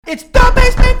It's the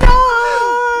Basement Yard.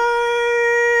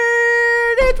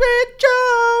 It's with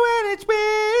Joe and it's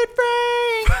with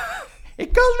Frank.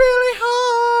 It goes really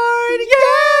hard.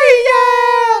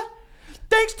 Yeah.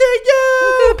 Thanks to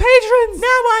you, the patrons.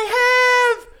 Now I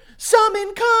have some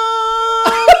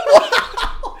income.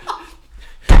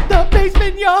 The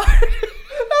Basement Yard.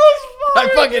 I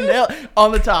fucking nailed it.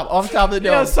 Off the top of the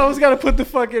dome. Yeah, someone's got to put the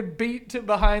fucking beat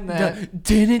behind that. I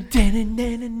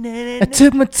I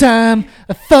took my time.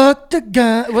 I fucked a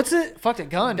gun. What's it? Fucked a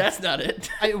gun. That's not it.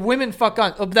 Women fuck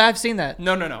guns. Oh, I've seen that.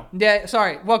 No. Yeah,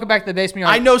 sorry. Welcome back to the Basement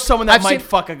Yard. I know someone that I've might seen-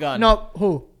 fuck a gun. No,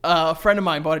 who? A friend of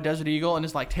mine bought a Desert Eagle and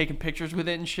is like taking pictures with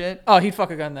it and shit. Oh, he'd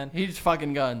fuck a gun then. He's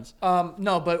fucking guns.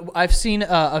 No, but I've seen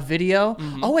a video.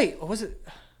 Mm-hmm. Oh wait, what was it?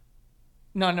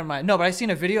 No, never mind. No, but I seen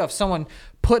a video of someone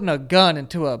putting a gun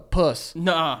into a puss.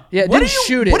 Nah. Yeah, What didn't do you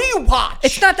shoot it. What do you watch?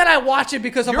 It's not that I watch it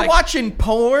because I'm You're like, watching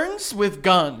porns with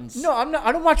guns. no, I'm not.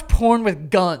 I don't watch porn with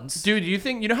guns. Dude, you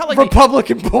know how like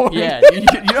Republican porn. yeah, you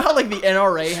know how like the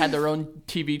NRA had their own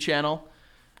TV channel,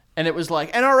 and it was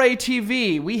like NRA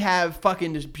TV. We have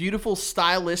fucking this beautiful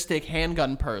stylistic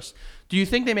handgun purse. Do you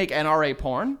think they make NRA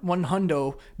porn? One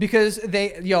hundo because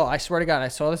I swear to God, I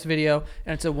saw this video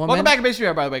and it's a woman. Welcome back to Basement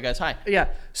Yard, by the way, guys. Hi. Yeah.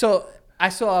 So I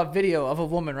saw a video of a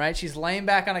woman, right? She's laying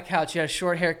back on a couch. She had a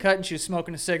short haircut and she was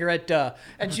smoking a cigarette.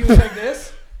 And she was like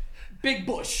this, big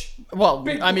bush. Well,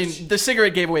 Big I bush. mean, the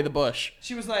cigarette gave away the bush.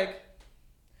 She was like,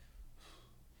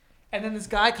 and then this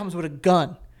guy comes with a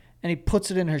gun and he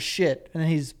puts it in her shit, and then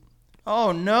he's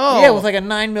Oh no! yeah, with like a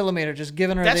 9mm, just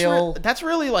giving her the old. That's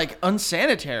really like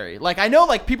unsanitary. Like I know,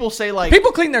 like people say like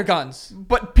People clean their guns.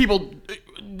 but people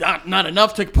not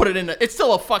enough to put it in. It's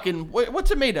still a fucking. What's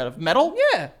it made out of? Metal?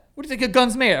 Yeah. What do you think a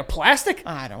gun's made of? Plastic?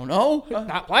 I don't know.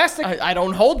 Not plastic. I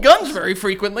don't hold guns very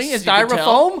frequently. As you can tell.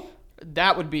 Styrofoam?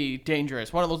 That would be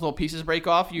dangerous. One of those little pieces break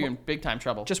off, you're in big time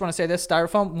trouble. Just want to say this: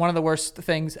 styrofoam, one of the worst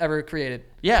things ever created.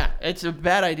 Yeah, it's a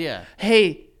bad idea.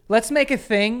 Hey, let's make a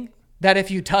thing that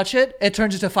if you touch it, it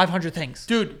turns into 500 things.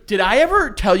 Dude, did I ever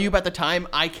tell you about the time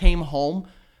I came home?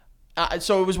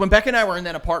 So it was when Becca and I were in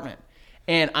that apartment.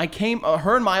 And I came,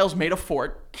 her and Miles made a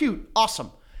fort. Cute, awesome.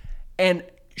 And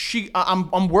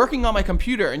I'm working on my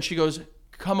computer and she goes,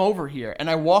 come over here.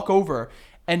 And I walk over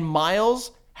and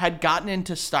Miles had gotten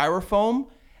into styrofoam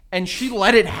and she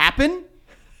let it happen.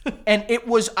 And it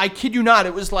was, I kid you not,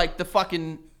 it was like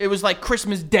it was like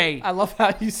Christmas Day. I love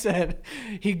how you said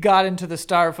he got into the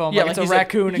styrofoam like it's a he's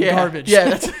raccoon and garbage.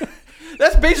 Yeah,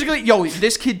 that's basically,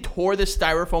 this kid tore this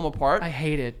styrofoam apart. I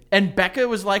hate it. And Becca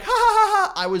was like, ha ha ha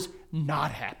ha. I was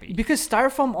not happy. Because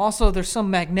styrofoam also, there's some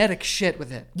magnetic shit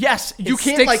with it. Yes, you It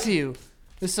can't sticks like to you.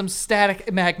 There's some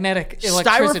static magnetic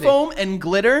electricity. styrofoam and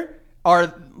glitter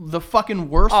are the fucking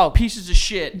worst pieces of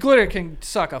shit. Glitter can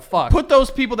suck a fuck. Put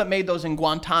those people that made those in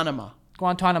Guantanamo.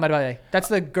 Guantanamo Bay. That's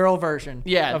the girl version.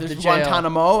 Yeah, of there's the jail.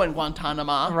 Guantanamo and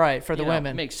Guantanamo. Right, for the You know,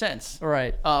 women. Makes sense.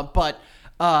 Right. But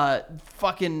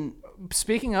fucking.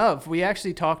 Speaking of, we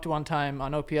actually talked one time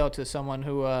on OPL to someone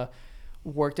who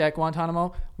worked at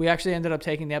Guantanamo. We actually ended up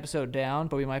taking the episode down,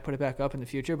 but we might put it back up in the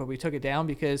future. But we took it down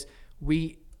because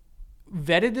we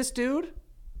vetted this dude,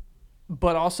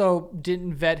 but also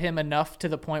didn't vet him enough to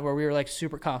the point where we were like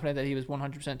super confident that he was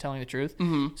 100% telling the truth.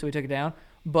 Mm-hmm. So we took it down.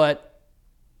 But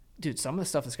dude, some of the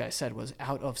stuff this guy said was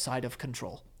out of sight of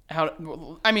control.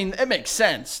 I mean, it makes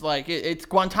sense. Like it's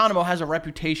Guantanamo has a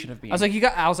reputation of being. I was like,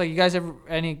 you guys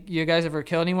ever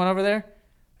kill anyone over there?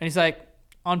 And he's like,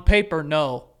 on paper,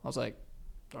 no. I was like,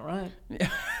 all right.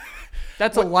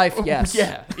 That's a life yes.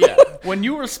 Yeah. When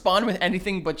you respond with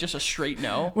anything but just a straight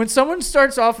no. When someone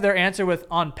starts off their answer with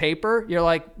on paper, you're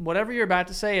like, whatever you're about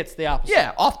to say, it's the opposite.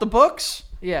 Yeah, off the books.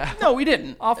 Yeah. No, we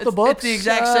didn't. Off the books. It's the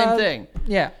exact same thing.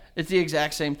 Yeah. It's the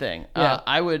exact same thing. Yeah.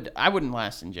 I wouldn't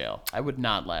last in jail. I would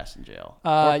not last in jail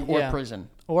or prison.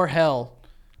 Or hell.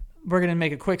 We're going to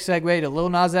make a quick segue to Lil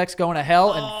Nas X going to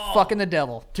hell and fucking the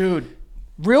devil. Dude.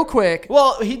 Real quick.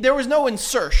 Well, there was no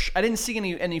insertion. I didn't see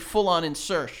any full-on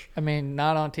insertion. I mean,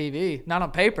 not on TV. Not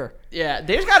on paper. Yeah,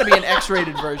 there's got to be an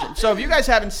X-rated version. So if you guys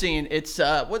haven't seen, it's,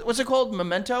 what's it called?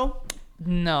 Memento?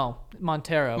 No.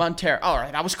 Montero. All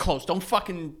right, I was close. Don't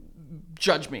fucking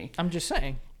judge me. I'm just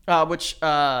saying.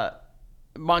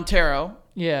 Montero.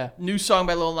 Yeah. New song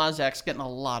by Lil Nas X, getting a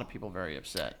lot of people very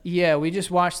upset. Yeah, we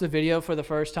just watched the video for the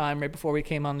first time right before we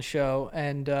came on the show,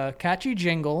 and catchy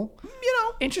jingle. You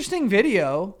know. Interesting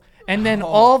video. And then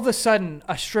all of a sudden,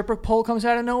 a stripper pole comes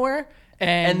out of nowhere.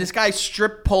 And this guy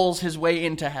strip pulls his way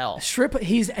into hell.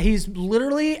 He's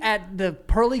literally at the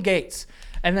pearly gates.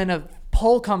 And then a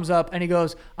pole comes up, and he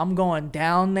goes, I'm going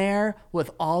down there with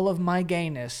all of my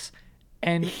gayness.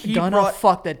 And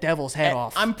fuck that devil's head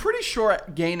off. I'm pretty sure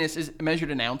gayness is measured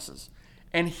in ounces.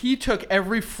 and he took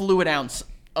every fluid ounce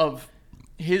of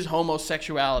his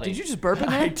homosexuality. Did you just burp in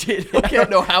there? I did. I don't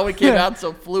know how it came out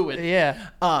so fluid. Yeah.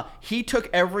 He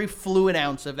took every fluid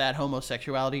ounce of that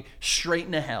homosexuality straight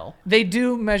into hell. They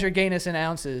do measure gayness in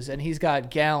ounces, and he's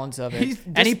got gallons of it. He's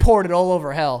And he poured it all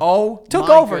over hell. Oh, took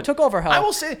my over goodness. hell. I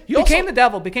will say, he became also- the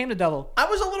devil. Became the devil. I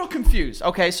was a little confused.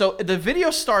 Okay, so the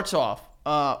video starts off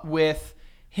with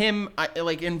him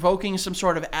like invoking some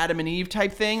sort of Adam and Eve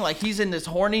type thing. Like he's in this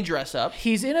horny dress up.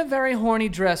 He's in a very horny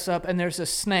dress up, and there's a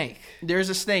snake. There's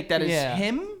a snake that is Yeah.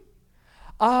 him.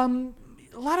 A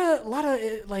lot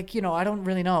of like, you know, I don't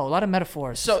really know. A lot of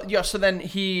metaphors. So yeah, so then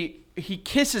he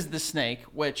kisses the snake,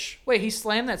 which Wait, he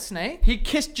slammed that snake? he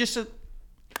kissed just a.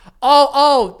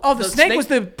 The The snake snake- was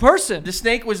the person. The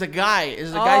snake was a guy.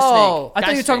 Is a guy snake. I thought Guy you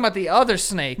were snake. talking about the other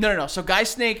snake. No. So guy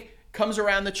snake comes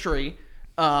around the tree,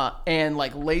 and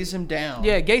like lays him down.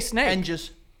 Yeah, gay snake.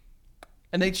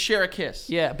 And they share a kiss.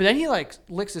 Yeah, but then he like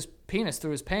licks his penis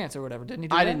through his pants or whatever. Didn't he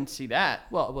do I that? didn't see that.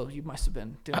 Well, you must have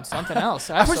been doing something else.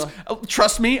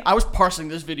 Trust me, I was parsing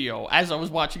this video as I was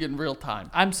watching it in real time.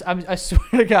 I swear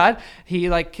to God, he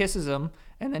like kisses him,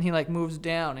 and then he like moves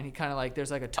down, and he kind of like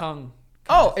there's like a tongue.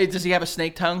 Oh, does he have a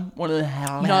snake tongue? One of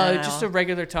the No, just a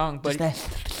regular tongue. But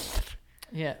Just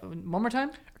yeah, one more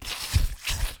time.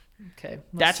 Okay,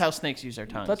 that's how snakes use their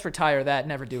tongues. let's retire that.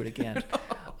 Never do it again.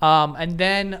 And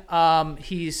then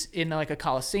he's in like a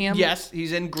coliseum. Yes,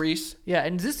 he's in Greece. Yeah,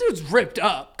 and this dude's ripped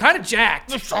up, kind of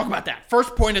jacked. Let's talk about that.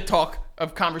 First point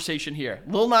of conversation here.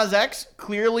 Lil Nas X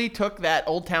clearly took that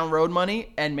Old Town Road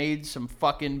money and made some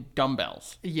fucking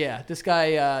dumbbells. Yeah, this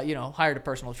guy, hired a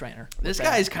personal trainer. This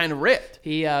guy's kind of ripped.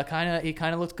 He kind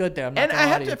of looked good there. I'm not And gonna I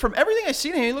lie have to you. to, from everything I've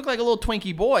seen him, he looked like a little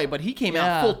Twinkie boy, but he came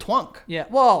Yeah. out full twunk. Yeah,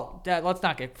 well, let's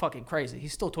not get fucking crazy.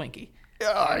 He's still Twinkie.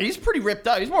 He's pretty ripped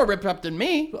up. He's more ripped up than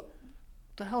me. What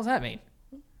the hell does that mean?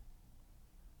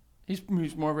 He's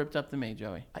more ripped up than me,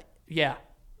 Joey. Yeah,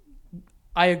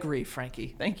 I agree,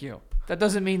 Frankie. Thank you. That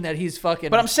doesn't mean that he's fucking.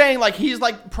 But I'm saying, like, he's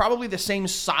like probably the same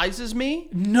size as me,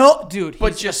 no, dude.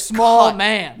 but He's just a small cut.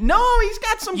 man. No, he's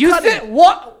got some You cut in think it.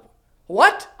 what?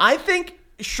 What? I think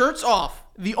shirts off.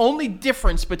 The only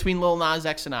difference between Lil Nas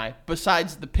X and I,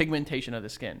 besides the pigmentation of the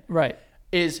skin, Right.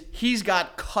 is he's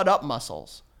got cut up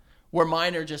muscles, where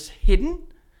mine are just hidden.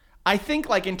 I think,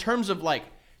 like, in terms of like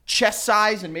chest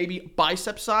size and maybe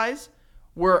bicep size,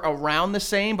 we're around the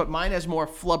same, but mine has more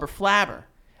flubber flabber.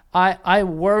 I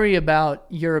worry about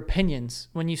your opinions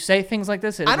when you say things like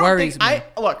this. It I don't worries think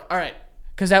me. look. All right.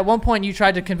 Because at one point you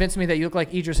tried to convince me that you look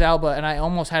like Idris Elba, and I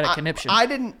almost had a conniption. I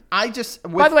didn't. I just.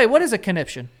 By the way, what is a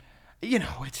conniption? You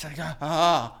know, it's like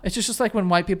It's just like when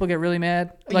white people get really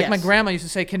mad. Like my Yes. grandma used to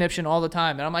say conniption all the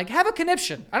time, and I'm like, have a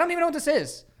conniption. I don't even know what this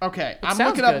is. Okay, I'm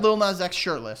sounds looking up good. Lil Nas X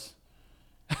shirtless,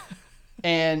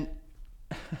 and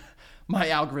my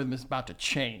algorithm is about to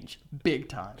change big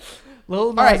time. Lil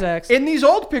All right, Nas X. in these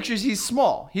old pictures, he's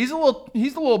small. He's a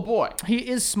little boy. He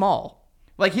is small.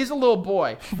 Like he's a little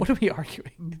boy, What are we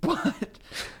arguing?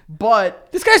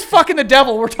 but This guy's fucking the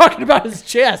devil. We're talking about his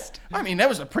chest. I mean that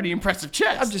was a pretty impressive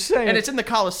chest. I'm just saying. and it's in the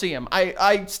Coliseum.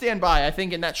 I stand by. I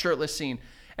think in that shirtless scene,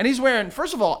 and he's wearing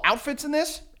first of all outfits in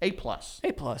this A+. A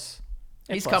plus.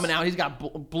 He's coming out. He's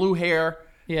got blue hair.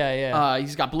 Yeah, yeah.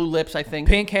 He's got blue lips. I think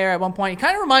Pink hair at one point. He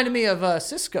kind of reminded me of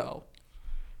Cisco.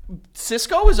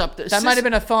 Cisco is up there. That might have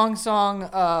been a thong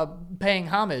song paying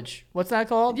homage. What's that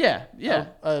called? Yeah.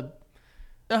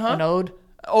 An ode.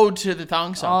 Ode to the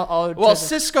thong song. Ode well, to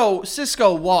the-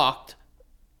 Cisco walked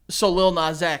so Lil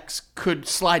Nas X could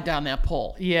slide down that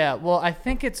pole. Yeah, well, I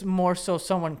think it's more so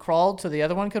someone crawled so the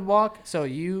other one could walk. So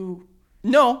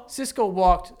No, Cisco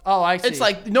walked. Oh, I see. it's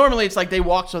like normally it's like they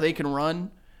walk so they can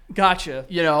run. Gotcha.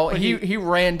 You know, But he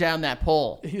ran down that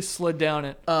pole. He slid down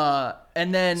it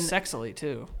And then sexily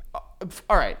too.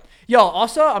 all right. Yo,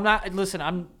 also,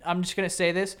 I'm just gonna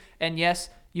say this, and yes,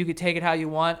 you could take it how you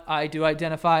want. I do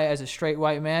identify as a straight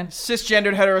white man.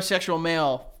 Cisgendered heterosexual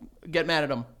male, get mad at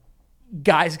him.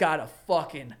 Guy's got a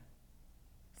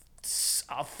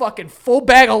fucking full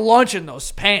bag of lunch in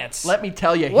those pants. Let me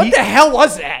tell you, What the hell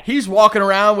was that? he's walking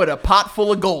around with a pot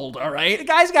full of gold. All The right.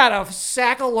 guy's got a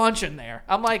sack of lunch in there.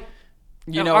 I'm like,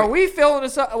 You know, are we filling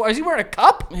this up? Is he wearing a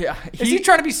cup? Yeah, Is he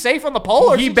trying to be safe on the pole?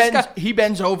 Or he is just bends he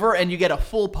bends over and you get a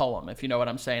full poem if you know what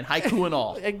I'm saying, haiku and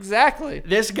all. Exactly.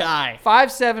 This guy.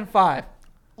 5'7",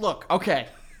 Look, okay,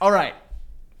 all right.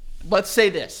 Let's say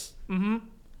this. Mm-hmm.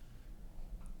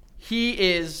 He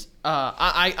is.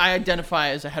 I identify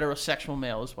as a heterosexual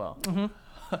male as well. Mm-hmm.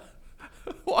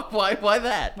 Why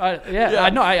that? Yeah, I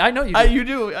know you do. You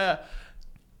do.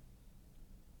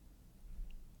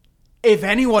 If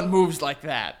anyone moves like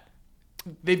that,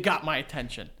 they've got my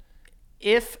attention.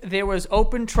 if there was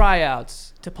open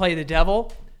tryouts to play the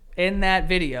devil in that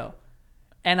video,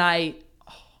 and I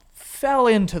fell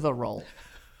into the role.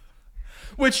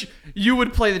 Which you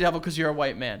would play the devil because you're a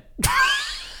white man.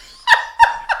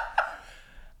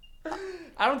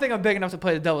 I don't think I'm big enough to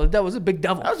play the devil. The devil's a big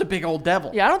devil. That was a big old devil.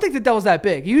 Yeah, I don't think the devil's that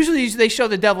big. Usually they show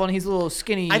the devil and he's a little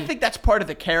skinny. I think that's part of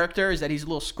the character is that he's a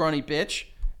little scrawny bitch,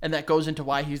 and that goes into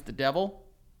why he's the devil.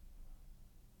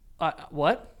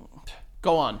 What?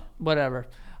 Go on. Whatever.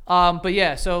 But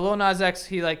yeah, so Lil Nas X,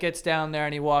 he like gets down there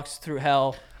and he walks through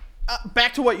hell.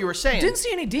 Back to what you were saying. Didn't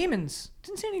see any demons.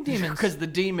 Because the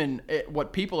demon,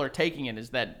 what people are taking it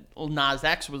is that Lil Nas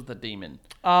X was the demon,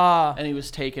 and he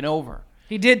was taken over.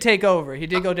 He did take over. He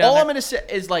did go down. All there. I'm gonna say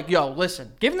is like, yo,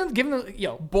 listen. Give him the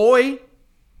yo. Boy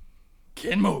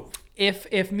can move.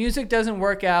 If music doesn't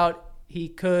work out, he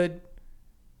could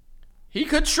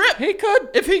strip. He could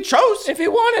if he chose. if he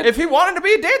wanted. If he wanted to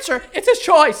be a dancer, It's his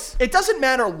choice. it doesn't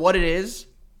matter what it is.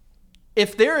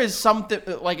 If there is something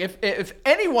like if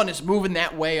anyone is moving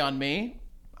that way on me,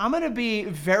 I'm gonna be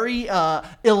very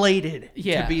elated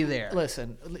to be there.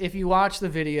 Listen, if you watch the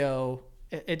video,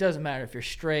 it doesn't matter if you're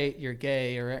straight, you're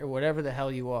gay, or whatever the hell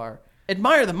you are.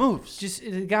 Admire the moves. Just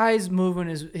the guy's moving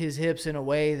his hips in a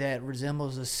way that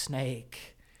resembles a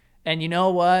snake. And you know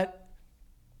what?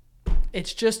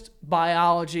 It's just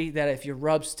biology that if you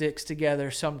rub sticks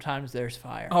together, sometimes there's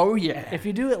fire. Oh yeah. If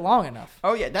you do it long enough.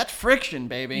 Oh yeah, that's friction,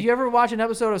 baby. You ever watch an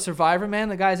episode of Survivor Man?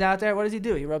 The guy's out there. What does he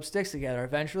do? He rubs sticks together.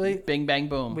 Eventually, Bing bang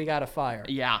boom. we got a fire.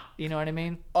 Yeah. You know what I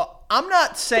mean? I'm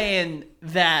not saying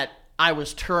that I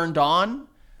was turned on,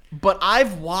 but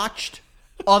I've watched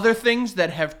other things that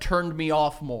have turned me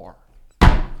off more.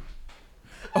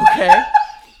 Okay?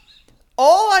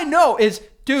 All I know is,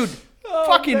 dude,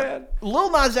 fucking man.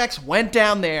 Lil Nas X went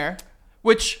down there,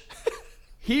 which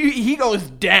he goes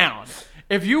down.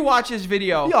 If you watch his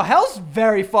video, Yo, hell's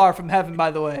very far from heaven,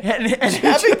 by the way. and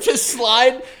having to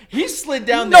slide, he slid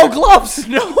down there. No gloves.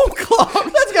 No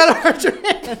gloves. That's gotta hurt your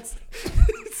hands.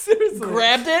 Seriously.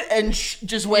 Grabbed it and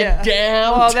just went Yeah.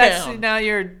 down. Well,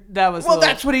 that was. Well, a little-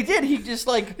 that's what he did. He just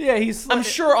like. Yeah, he's. I'm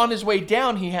sure on his way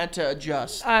down he had to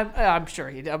adjust. I'm sure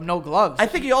he did. No gloves. I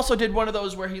think he also did one of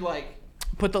those where he like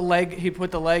put the leg. He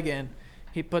put the leg in.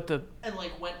 He put the. and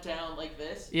like went down like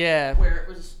this. Yeah. Where it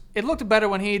was It looked better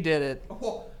when he did it.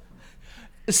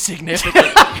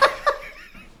 significant.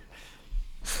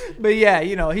 But yeah,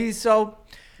 he's so.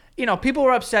 People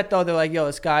were upset though. They're like, "Yo,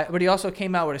 this guy." But he also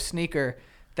came out with a sneaker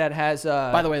that has.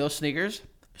 By the way, those sneakers,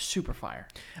 super fire.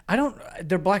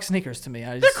 They're black sneakers to me.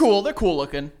 They're cool. They're cool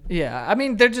looking. Yeah, I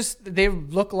mean, they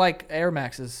look like Air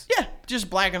Maxes. Yeah, just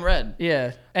black and red.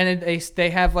 Yeah, and they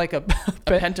have like a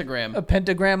Pentagram. a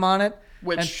pentagram on it,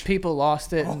 Which- and people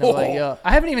lost it. And they're like, yo,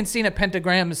 I haven't even seen a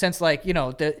pentagram since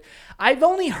I've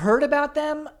only heard about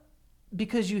them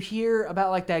because you hear about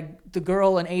like the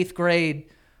girl in 8th grade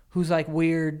who's like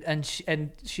weird and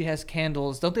she has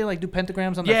candles. Don't they like do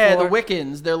pentagrams on their floor? The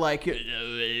Wiccans. They're like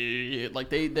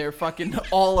they're fucking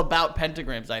all about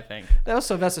pentagrams. I think. That was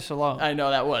Sylvester Stallone. I know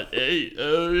that was.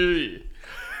 Hey.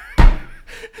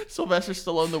 Sylvester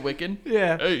Stallone, the Wiccan.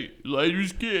 Yeah. Hey,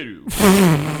 lighter's candle.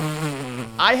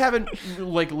 I haven't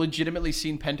legitimately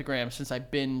seen Pentagram since I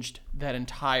binged that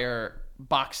entire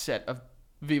box set of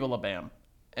Viva La Bam,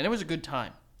 and it was a good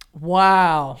time.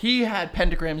 Wow. He had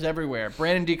pentagrams everywhere.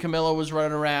 Brandon DiCamillo was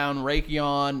running around,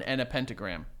 Raytheon, and a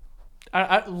pentagram.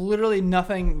 I literally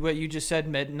nothing what you just said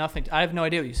meant nothing. I have no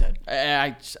idea what you said.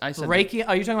 I said Reiki?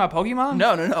 Are you talking about Pokemon?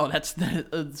 No. That's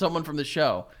someone from the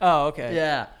show. Oh, okay.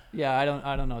 Yeah. Yeah, I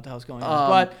don't know what the hell's going on.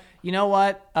 But you know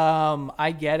what?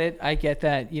 I get it. I get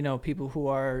that, people who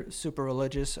are super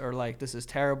religious are like, this is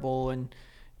terrible and,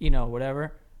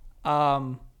 whatever.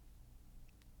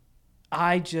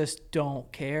 I just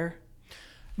don't care.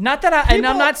 Not that and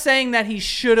I'm not saying that he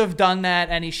should have done that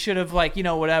and he should have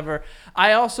whatever.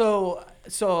 I also,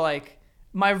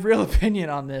 my real opinion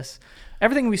on this,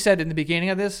 everything we said in the beginning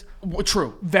of this,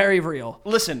 True. very real.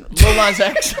 Listen, Lil Nas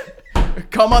X,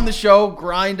 come on the show,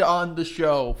 grind on the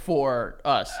show for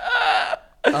us.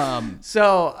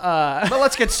 But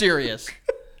let's get serious.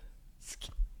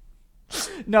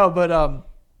 No, but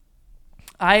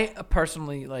I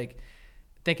personally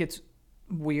think it's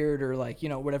weird or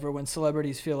whatever when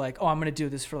celebrities feel like, oh, I'm gonna do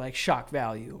this for shock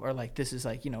value or this is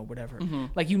whatever.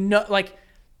 Mm-hmm.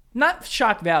 Not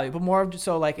shock value, but more of just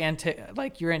so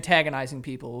you're antagonizing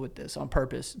people with this on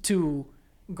purpose to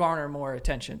garner more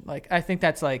attention. I think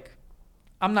that's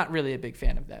I'm not really a big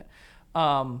fan of that.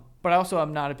 But also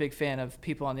I'm not a big fan of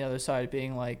people on the other side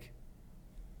being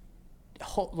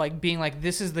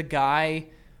this is the guy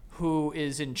who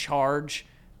is in charge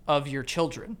of your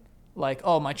children. like,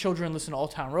 oh, my children listen to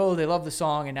Old Town Road, they love the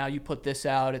song, and now you put this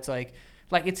out. It's like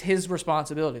it's his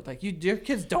responsibility. Like, your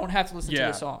kids don't have to listen to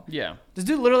the song. Yeah. This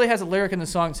dude literally has a lyric in the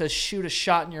song that says, "Shoot a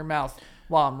shot in your mouth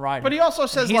while I'm riding." But he also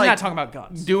says, he's not talking about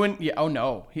guns. Oh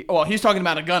no. He's talking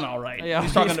about a gun, all right. Yeah,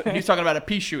 he's talking about a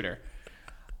pea shooter.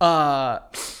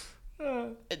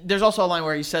 There's also a line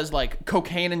where he says, like,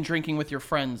 cocaine and drinking with your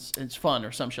friends is fun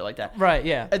or some shit like that. Right,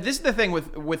 yeah. This is the thing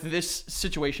with this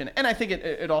situation, and I think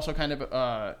it also kind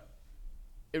of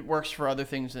it works for other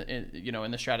things, in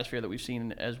the stratosphere that we've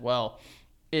seen as well,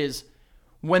 is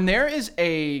when there is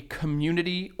a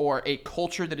community or a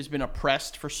culture that has been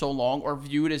oppressed for so long or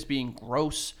viewed as being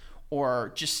gross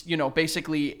or just,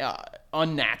 basically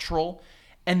unnatural,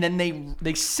 and then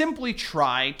they simply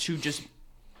try to just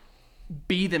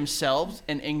be themselves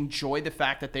and enjoy the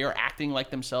fact that they are acting like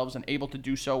themselves and able to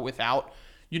do so without,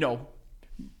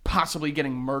 possibly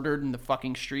getting murdered in the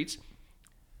fucking streets.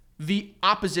 The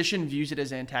opposition views it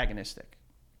as antagonistic.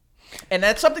 And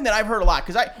that's something that I've heard a lot.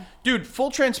 Because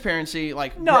full transparency,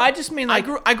 like... No, I just mean like...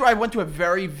 I went to a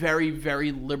very, very,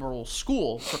 very liberal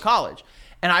school for college.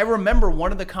 And I remember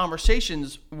one of the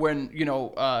conversations when,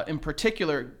 in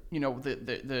particular,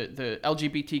 the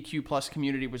LGBTQ plus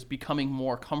community was becoming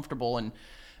more comfortable and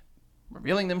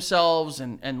revealing themselves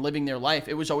and living their life.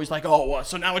 It was always like, oh,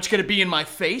 so now it's going to be in my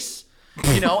face?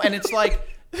 And it's like...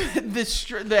 the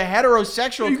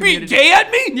heterosexual community. You being gay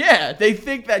at me? Yeah, they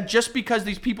think that just because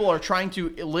these people are trying to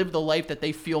live the life that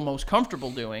they feel most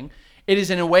comfortable doing, it is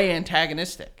in a way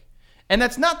antagonistic. And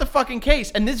that's not the fucking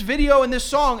case. And this video and this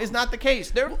song is not the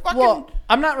case. They're fucking... Well,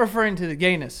 I'm not referring to the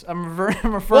gayness. I'm referring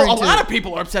to... Well, a lot of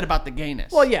people are upset about the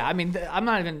gayness. Well, yeah, I mean, I'm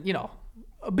not even,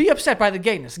 be upset by the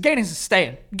gayness. Gayness is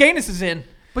staying. Gayness is in.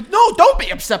 But no, don't be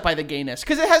upset by the gayness,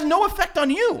 because it has no effect on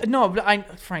you. No,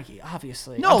 but Frankie,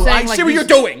 obviously. No, I see what you're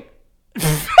doing.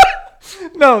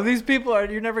 No, these people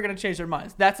you're never going to change their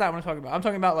minds. That's not what I'm talking about. I'm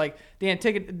talking about, like, the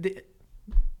Antigone.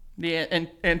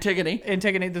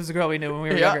 Antigone, this is a girl we knew when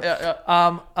we were younger.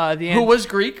 Yeah. Who was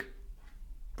Greek?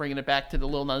 Bringing it back to the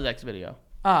Lil Nas X video.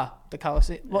 The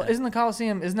Colosseum. Well, isn't the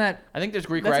Colosseum, isn't that... I think there's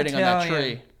Greek writing on that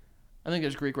tree. I think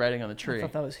there's Greek writing on the tree. I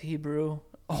thought that was Hebrew.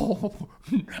 Oh,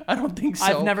 I don't think so.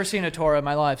 I've never seen a Torah in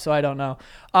my life, so I don't know.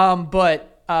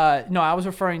 But no, I was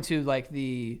referring to like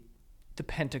the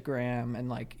pentagram and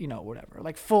like whatever,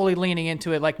 like fully leaning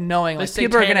into it, like knowing like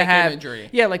people are gonna have imagery.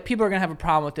 Yeah, like people are gonna have a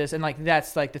problem with this, and like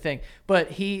that's like the thing. But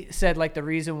he said like the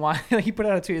reason why he put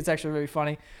out a tweet. It's actually really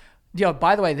funny. Yo,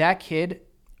 by the way, that kid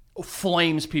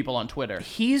flames people on Twitter.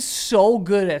 He's so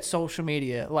good at social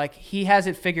media. Like he has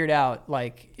it figured out.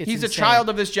 Like he's insane. A child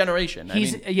of this generation.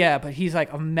 Yeah, but he's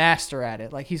like a master at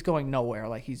it. Like he's going nowhere.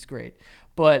 Like he's great.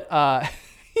 But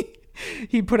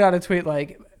he put out a tweet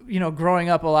like, growing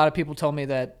up, a lot of people told me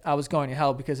that I was going to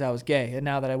hell because I was gay, and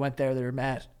now that I went there, they're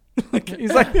mad.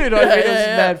 He's like, it's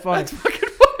mad funny. That's fucking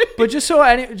funny. But just so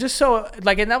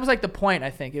like, and that was like the point. I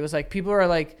think it was like people are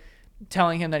like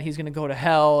telling him that he's going to go to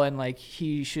hell and like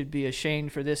he should be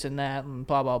ashamed for this and that and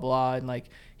blah blah blah, and like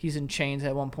he's in chains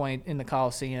at one point in the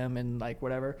Coliseum and like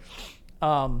whatever,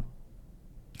 and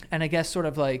I guess sort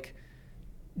of like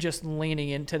just leaning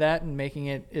into that and making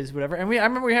it is whatever. And I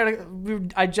remember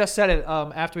I just said it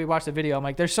after we watched the video. I'm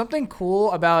like, there's something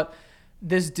cool about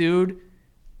this dude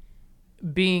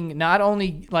being not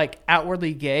only like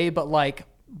outwardly gay but like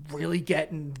really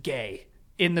getting gay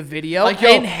in the video, like,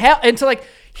 yo, into like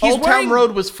he's Old Town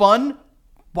Road was fun.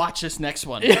 Watch this next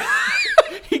one.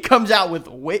 He comes out with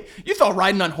you thought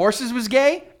riding on horses was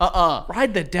gay?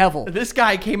 Ride the devil. This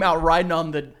guy came out riding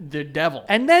on the devil,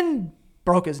 and then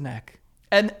broke his neck,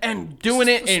 and doing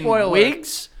it in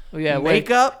wigs,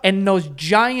 makeup, and those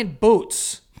giant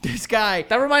boots. This guy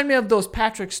that reminded me of those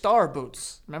Patrick Star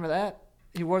boots. Remember that?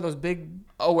 He wore those big...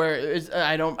 Oh, where is...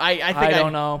 I don't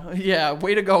know. Yeah,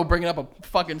 way to go bringing up a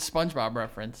fucking SpongeBob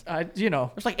reference.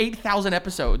 There's like 8,000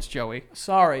 episodes, Joey.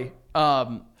 Sorry.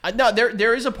 No,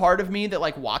 there is a part of me that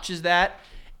like watches that,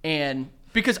 and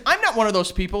because I'm not one of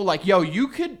those people like, yo, you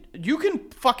can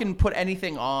fucking put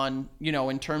anything on,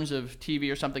 in terms of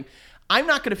TV or something. I'm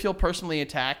not going to feel personally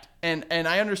attacked, and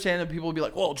I understand that people will be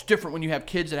like, well, it's different when you have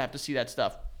kids that have to see that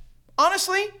stuff.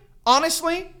 Honestly,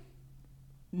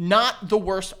 not the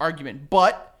worst argument,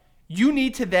 but you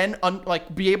need to then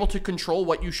be able to control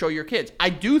what you show your kids. I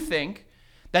do think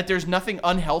that there's nothing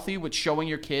unhealthy with showing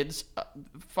your kids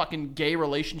fucking gay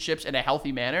relationships in a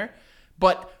healthy manner.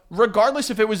 But regardless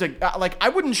if it was I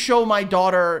wouldn't show my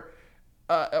daughter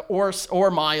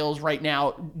or Miles right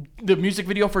now the music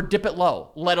video for Dip It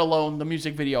Low, let alone the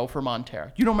music video for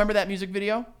Monterey. You don't remember that music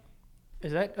video?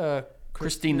 Is that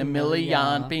Christina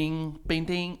Milian, bing, bing,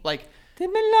 ding, like.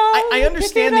 I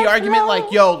understand the argument,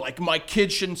 like, yo, like, my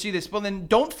kids shouldn't see this, but then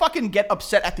don't fucking get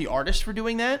upset at the artist for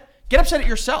doing that. Get upset at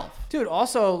yourself. Dude,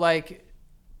 also, like,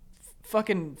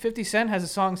 fucking 50 Cent has a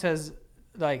song that says,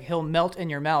 like, he'll melt in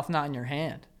your mouth, not in your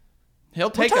hand. He'll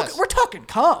take us. We're talking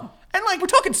cum. And, like, we're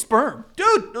talking sperm.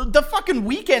 Dude, the fucking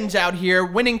Weeknd's out here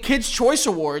winning Kids' Choice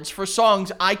Awards for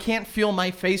songs, I Can't Feel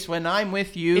My Face When I'm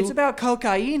With You. It's about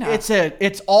cocaine.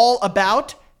 It's all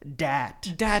about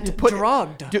dat. Dat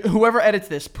drugged. Whoever edits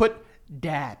this, put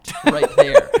dat right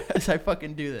there as I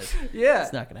fucking do this. Yeah.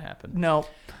 It's not going to happen. No.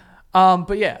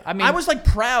 But yeah, I mean, I was like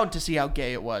proud to see how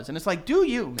gay it was, and it's like, do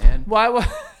you, man? Why was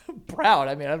proud?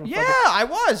 I mean, I don't. Yeah, I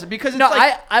was, because it's no,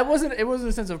 like, I wasn't. It wasn't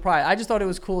a sense of pride. I just thought it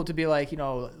was cool to be like, you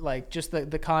know, like just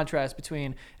the contrast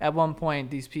between at one point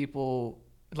these people,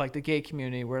 like the gay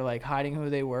community, were like hiding who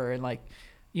they were and like,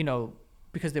 you know,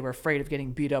 because they were afraid of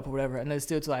getting beat up or whatever, and this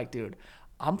dude's like, dude,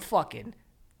 I'm fucking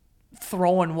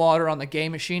throwing water on the gay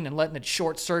machine and letting it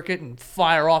short circuit and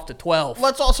fire off to 12.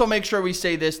 Let's also make sure we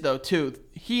say this though too.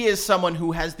 He is someone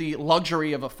who has the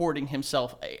luxury of affording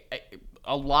himself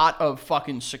a lot of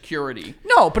fucking security.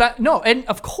 No, and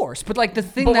of course, but like the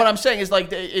thing. But what I'm saying is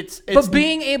like it's but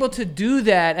being able to do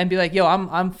that and be like, yo,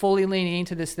 I'm fully leaning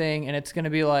into this thing, and it's gonna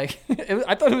be like,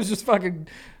 I thought it was just fucking,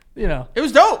 you know, it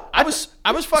was dope. I was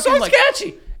fucking song's like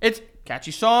catchy. It's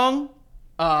catchy song.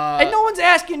 And no one's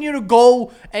asking you to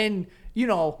go and, you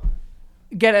know,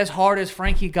 get as hard as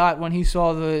Frankie got when he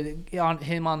saw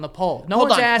him on the pole.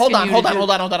 Hold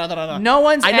on. No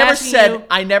one's I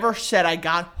never said I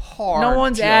got hard. No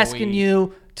one's asking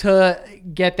you to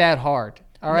get that hard.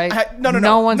 All right?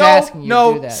 No one's asking you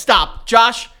to do that. Stop.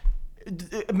 Josh,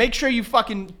 make sure you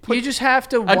fucking put you just have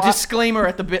to a disclaimer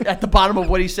at the bottom of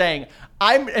what he's saying.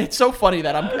 It's so funny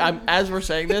that I'm as we're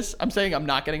saying this, I'm saying I'm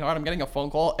not getting hard. I'm getting a phone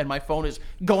call, and my phone is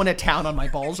going to town on my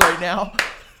balls right now.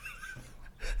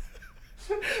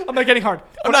 I'm not getting hard.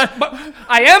 I'm not. But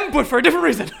I am, but for a different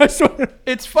reason. I swear.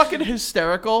 It's fucking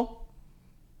hysterical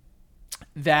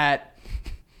that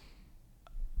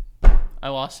I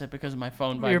lost it because of my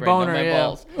phone vibrating on my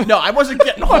balls. No, I wasn't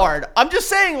getting hard. I'm just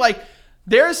saying, like,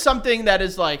 there's something that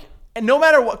is like, and no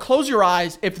matter what, close your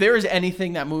eyes. If there is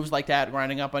anything that moves like that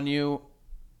grinding up on you,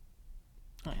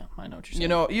 I know what you're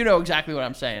saying. You know exactly what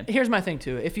I'm saying. Here's my thing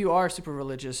too. If you are super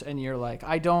religious and you're like,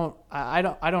 I don't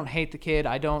hate the kid.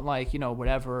 I don't like, you know,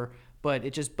 whatever, but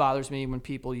it just bothers me when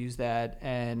people use that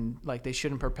and like they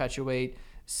shouldn't perpetuate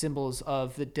symbols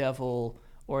of the devil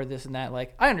or this and that.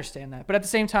 Like, I understand that, but at the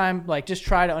same time, like, just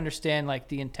try to understand like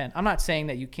the intent. I'm not saying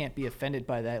that you can't be offended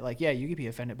by that. Like, yeah, you could be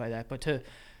offended by that, but to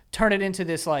turn it into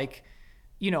this like,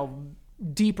 you know,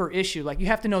 deeper issue, like you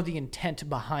have to know the intent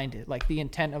behind it, like the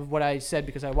intent of what I said,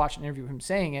 because I watched an interview of him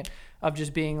saying it, of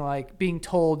just being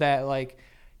told that like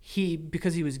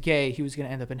because he was gay, he was going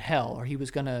to end up in hell, or he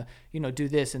was going to, you know, do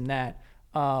this and that,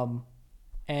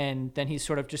 and then he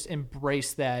sort of just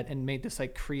embraced that and made this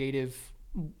like creative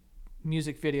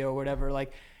music video or whatever.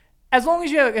 Like, as long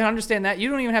as you can understand that, you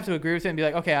don't even have to agree with it and be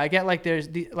like, okay, I get like there's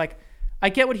the like I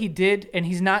get what he did, and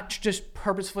he's not just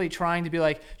purposefully trying to be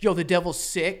like, yo, the devil's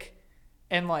sick,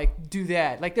 and like do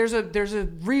that. Like there's a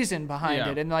reason behind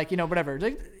it, and like, you know, whatever.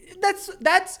 Like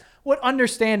that's what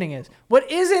understanding is. What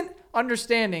isn't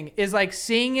understanding is like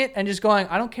seeing it and just going,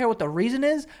 I don't care what the reason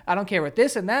is. I don't care what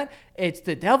this and that. It's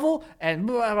the devil and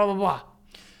blah blah blah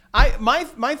blah.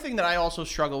 My thing that I also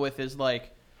struggle with is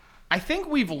like, I think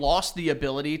we've lost the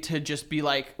ability to just be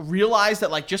like, realize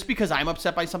that like, just because I'm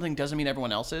upset by something doesn't mean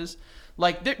everyone else is.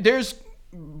 Like there's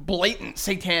blatant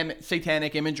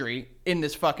satanic imagery in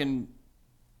this fucking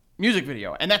music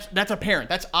video, and that's apparent,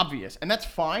 that's obvious, and that's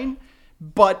fine.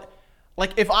 But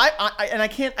like, if I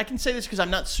can say this because I'm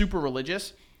not super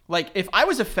religious, like if I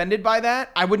was offended by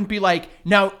that, I wouldn't be like,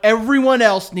 now everyone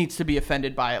else needs to be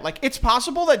offended by it. Like, it's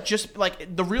possible that just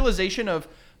like the realization of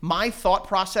my thought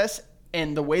process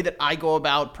and the way that I go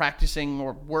about practicing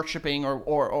or worshiping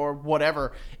or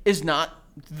whatever is not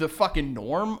the fucking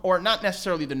norm, or not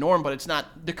necessarily the norm, but it's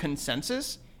not the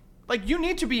consensus. Like, you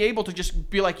need to be able to just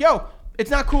be like, yo, it's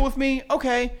not cool with me.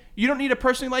 Okay. You don't need to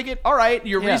personally like it. All right.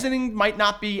 Your reasoning might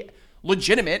not be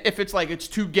legitimate. If it's like, it's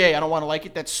too gay, I don't want to like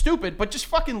it, that's stupid. But just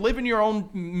fucking live in your own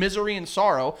misery and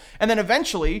sorrow. And then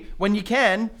eventually, when you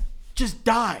can, just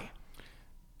die.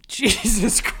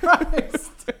 Jesus Christ.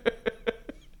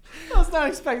 I was not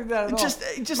expecting that at all.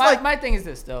 Just my thing is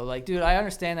this though. Like, dude, I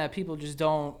understand that people just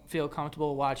don't feel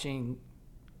comfortable watching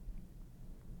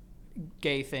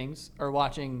gay things or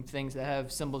watching things that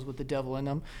have symbols with the devil in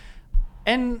them.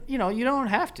 And, you know, you don't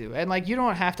have to. And, like, you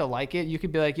don't have to like it. You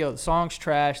could be like, yo, the song's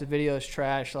trash, the video's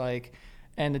trash, like,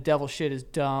 and the devil shit is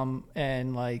dumb,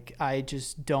 and like I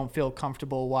just don't feel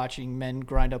comfortable watching men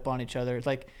grind up on each other. It's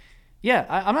like, yeah,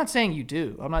 I'm not saying you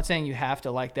do. I'm not saying you have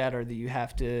to like that or that you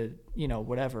have to,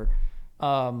 whatever.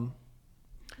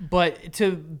 But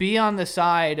to be on the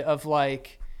side of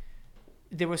like,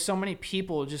 there was so many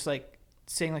people just like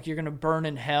saying like you're gonna burn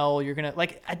in hell, you're gonna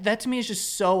like that to me is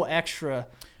just so extra.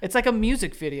 It's like a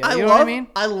music video. You know what I mean?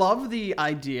 I love the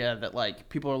idea that like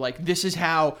people are like, this is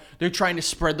how they're trying to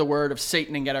spread the word of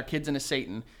Satan and get our kids into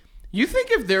Satan. You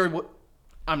think if they're,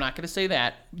 I'm not gonna say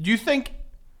that. Do you think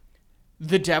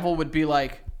the devil would be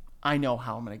like, I know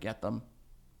how I'm gonna get them,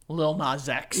 Lil Nas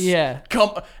X. Yeah.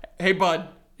 Come, hey bud.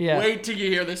 Yeah. Wait till you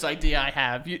hear this idea I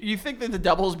have. You think that the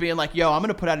devil's being like, yo, I'm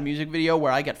gonna put out a music video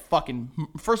where I get fucking,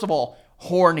 first of all,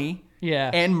 horny,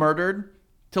 and murdered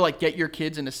to like get your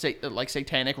kids into like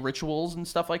satanic rituals and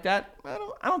stuff like that? I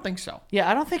don't think so. Yeah,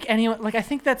 I don't think anyone like. I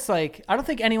think that's like. I don't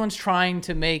think anyone's trying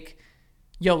to make,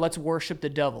 yo, let's worship the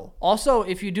devil. Also,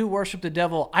 if you do worship the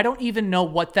devil, I don't even know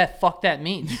what that fuck that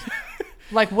means.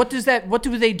 Like, what do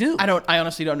they do? I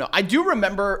honestly don't know. I do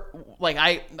remember, like,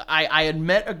 I had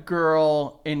met a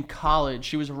girl in college.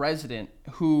 She was a resident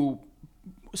who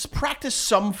practiced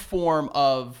some form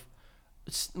of,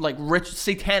 like,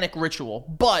 satanic ritual.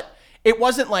 But it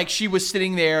wasn't like she was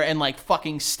sitting there and, like,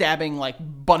 fucking stabbing, like,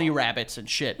 bunny rabbits and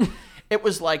shit. It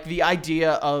was, like, the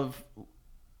idea of,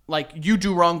 like, you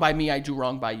do wrong by me, I do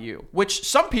wrong by you. Which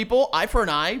some people, eye for an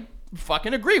eye,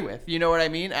 fucking agree with. You know what I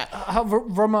mean?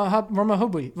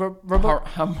 Hammurabi.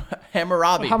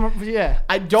 Yeah.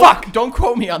 Don't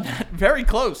quote me on that. Very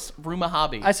close.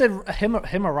 Rumahabi. I said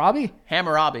Hammurabi?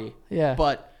 Hammurabi. Yeah.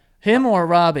 But him or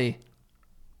Robbie?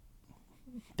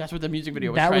 That's what the music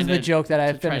video was. That was the joke that I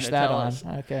had finished that on. Us.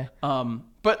 Okay.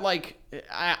 But like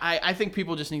I think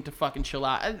people just need to fucking chill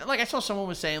out. And, like I saw someone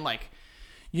was saying like,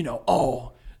 they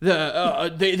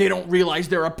don't realize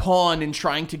they're a pawn in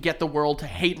trying to get the world to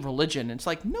hate religion. And it's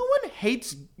like, no one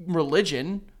hates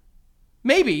religion.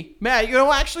 Maybe. Matt,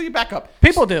 actually back up.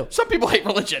 People do. Some people hate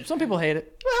religion. Some people hate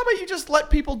it. Well, how about you just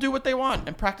let people do what they want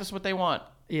and practice what they want?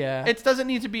 Yeah. It doesn't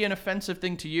need to be an offensive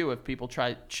thing to you if people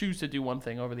choose to do one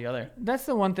thing over the other. That's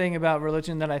the one thing about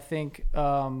religion that I think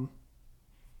that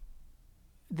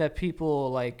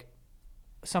people like.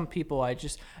 Some people,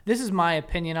 this is my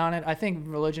opinion on it. I think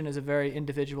religion is a very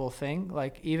individual thing.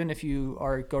 Like, even if you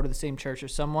go to the same church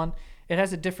as someone, it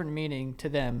has a different meaning to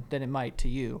them than it might to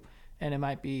you. And it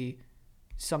might be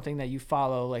something that you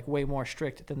follow, like, way more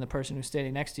strict than the person who's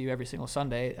standing next to you every single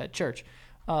Sunday at church.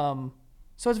 So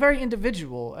it's very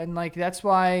individual. And, like, that's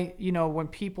why, when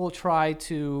people try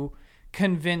to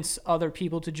convince other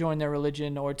people to join their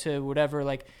religion or to whatever,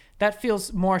 like, that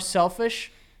feels more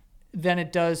selfish then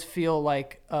it does feel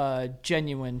like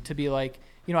genuine to be like,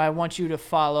 I want you to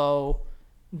follow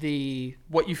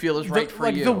what you feel is right for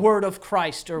you. The word of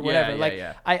Christ or whatever.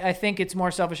 Yeah. I think it's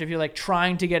more selfish if you're like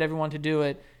trying to get everyone to do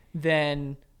it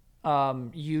than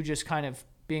you just kind of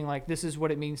being like, this is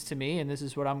what it means to me and this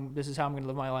is how I'm going to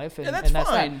live my life. And that's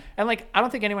fine. That. And like, I don't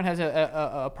think anyone has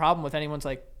a problem with anyone's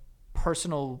like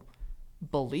personal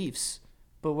beliefs,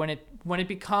 but when it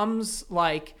becomes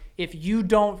like, if you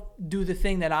don't do the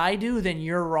thing that I do, then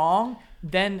you're wrong.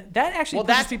 Then that actually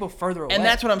pushes people further away. And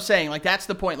that's what I'm saying. Like, that's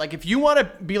the point. Like, if you want to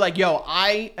be like, yo,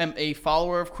 I am a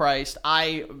follower of Christ.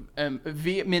 I am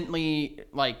vehemently,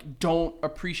 like, don't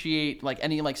appreciate, like,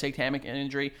 any, like, satanic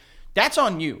imagery. That's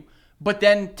on you. But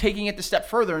then taking it the step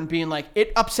further and being like,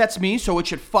 it upsets me, so it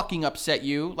should fucking upset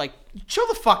you. Like, chill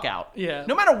the fuck out. Yeah.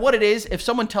 No matter what it is, if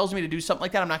someone tells me to do something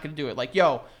like that, I'm not going to do it. Like,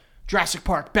 yo, Jurassic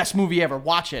Park, best movie ever.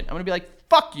 Watch it. I'm going to be like,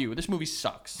 fuck you. This movie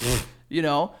sucks.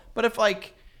 But if,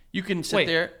 like, you can sit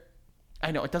there.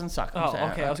 I know, it doesn't suck. Oh,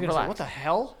 okay. I was going to say, what the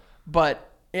hell?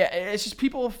 But yeah, it's just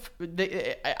people.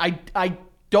 I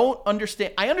don't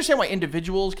understand. I understand why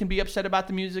individuals can be upset about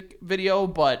the music video,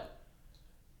 but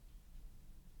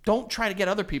don't try to get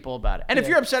other people about it. And if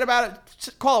you're upset about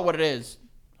it, call it what it is.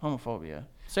 Homophobia.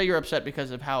 Say you're upset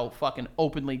because of how fucking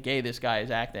openly gay this guy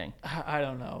is acting. I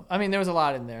don't know. I mean, there was a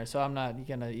lot in there, so I'm not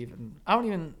going to even...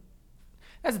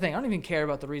 That's the thing. I don't even care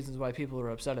about the reasons why people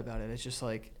are upset about it. It's just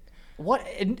like... What?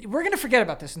 And we're gonna forget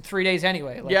about this in 3 days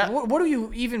anyway. Like, yeah. What are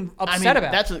you even upset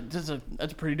about? That's a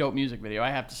pretty dope music video.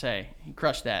 I have to say, he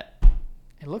crushed that.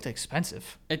 It looked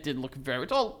expensive. It did look very.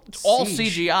 It's all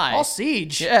CGI. All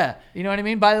siege. Yeah. You know what I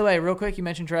mean? By the way, real quick, you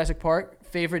mentioned Jurassic Park.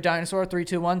 Favorite dinosaur? 3,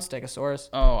 2, 1. Stegosaurus.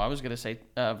 Oh, I was gonna say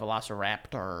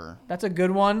Velociraptor. That's a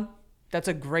good one. That's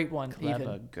a great one.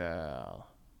 Clever girl.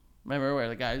 Remember where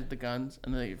the guy with the guns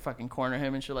and they fucking corner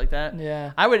him and shit like that?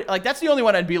 Yeah. I would like. That's the only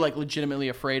one I'd be like legitimately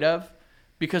afraid of.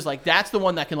 because like that's the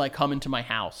one that can like come into my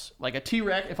house. Like a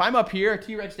T-Rex, if I'm up here, a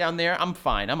T-Rex down there, I'm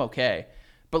fine, I'm okay.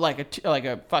 But like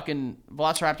a fucking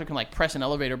Velociraptor can like press an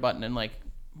elevator button and like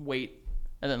wait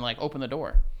and then like open the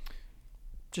door.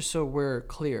 Just so we're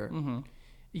clear,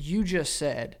 you just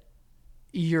said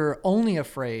you're only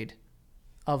afraid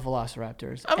of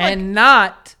velociraptors and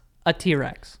not a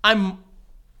T-Rex.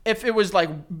 If it was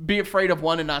like be afraid of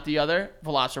one and not the other,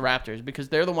 velociraptors, because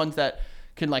they're the ones that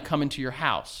can like come into your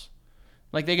house.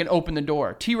 Like they can open the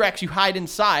door. T-Rex, you hide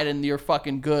inside and you're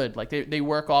fucking good. Like they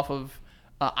work off of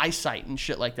eyesight and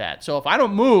shit like that. So if I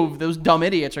don't move, those dumb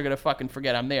idiots are going to fucking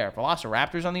forget I'm there.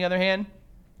 Velociraptors, on the other hand,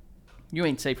 you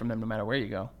ain't safe from them no matter where you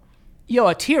go. Yo,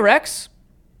 a T-Rex,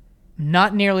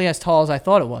 not nearly as tall as I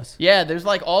thought it was. Yeah, there's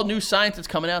like all new science that's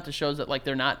coming out that shows that like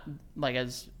they're not like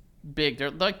as big.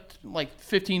 They're like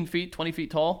 15 feet, 20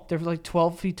 feet tall. They're like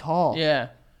 12 feet tall. Yeah.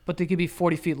 But they could be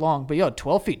 40 feet long. But yo,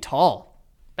 12 feet tall.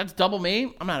 That's double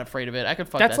me. I'm not afraid of it. I could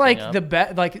fuck That's that like thing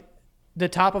up. like the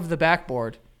top of the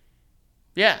backboard.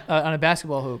 Yeah. On a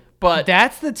basketball hoop. But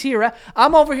that's the T-Rex.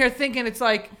 I'm over here thinking it's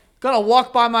like, gonna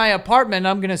walk by my apartment and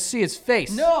I'm gonna see his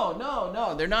face.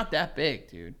 No. They're not that big,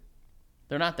 dude.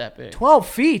 They're not that big. 12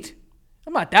 feet.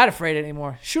 I'm not that afraid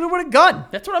anymore. Shoot it with a gun.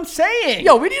 That's what I'm saying.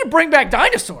 Yo, we need to bring back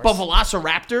dinosaurs. But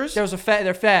velociraptors,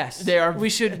 they're fast. They are. We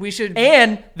should.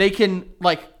 And they can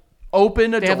like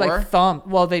open a they door. have like thumb.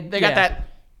 Well, they got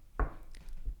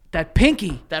that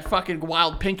pinky. That fucking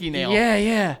wild pinky nail.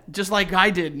 Yeah. Just like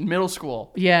I did in middle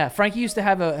school. Yeah, Frankie used to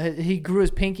have he grew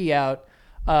his pinky out,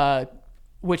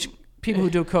 which people who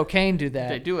do cocaine do that.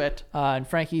 They do it. And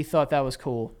Frankie thought that was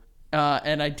cool.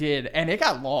 And I did. And it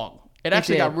got long. It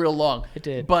actually got real long. It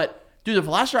did. But, dude, the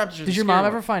velociraptors are Did your mom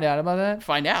ever find out about that?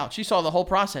 Find out. She saw the whole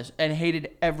process and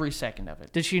hated every second of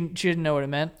it. Did she didn't know what it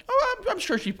meant? Oh, I'm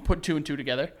sure she put two and two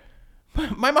together.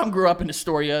 My mom grew up in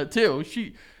Astoria, too.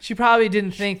 She probably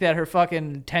didn't think that her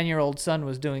fucking 10-year-old son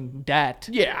was doing that.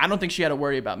 Yeah, I don't think she had to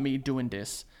worry about me doing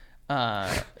this.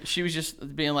 She was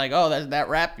just being like, oh, that's that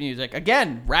rap music.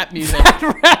 Again, rap music.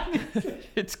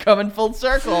 It's coming full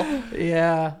circle.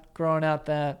 Yeah, growing out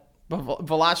that. But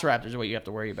velociraptors are what you have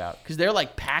to worry about. Because they're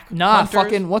like pack hunters.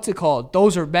 Fucking, what's it called?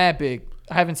 Those are mad big.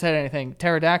 I haven't said anything.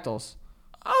 Pterodactyls.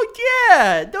 Oh,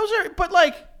 yeah. Those are, but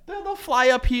like, they'll fly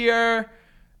up here.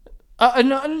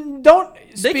 No, don't.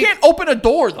 They can't open a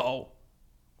door, though.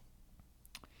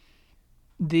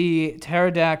 The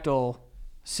pterodactyl,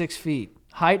 6 feet.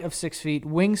 Height of 6 feet.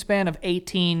 Wingspan of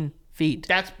 18 feet.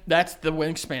 That's the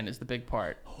wingspan is the big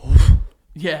part.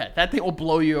 Yeah, that thing will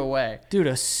blow you away. Dude,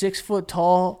 a 6 foot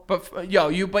tall. But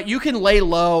you can lay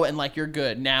low and like you're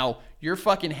good. Now, you're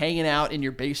fucking hanging out in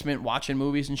your basement watching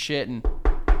movies and shit, and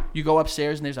you go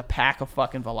upstairs and there's a pack of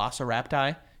fucking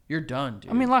velociraptor. You're done,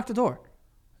 dude. I mean, lock the door.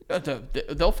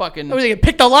 They'll fucking... Oh, they can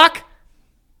pick the lock?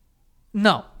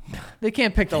 No. They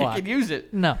can't pick the lock. They can use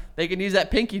it. No. They can use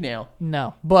that pinky nail.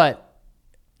 No. But,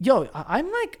 yo, I'm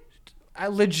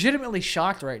legitimately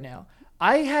shocked right now.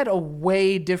 I had a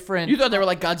way different... You thought they were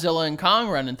like Godzilla and Kong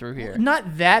running through here.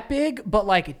 Not that big, but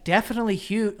like definitely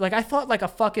huge. Like I thought like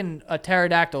a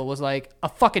pterodactyl was like a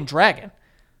fucking dragon.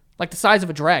 Like the size of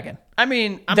a dragon. I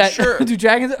mean, I'm sure... do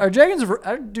dragons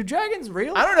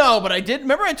real? I don't know, but I did...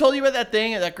 Remember I told you about that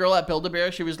thing, that girl at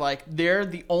Build-A-Bear? She was like, they're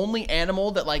the only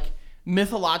animal that like,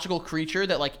 mythological creature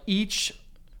that like each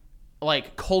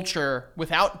like culture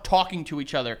without talking to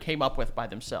each other came up with by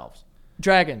themselves.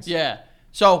 Dragons. Yeah.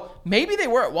 So maybe they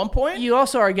were at one point. You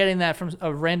also are getting that from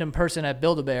a random person at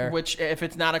Build-A-Bear. Which, if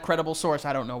it's not a credible source,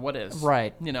 I don't know what is.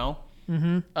 Right. You know?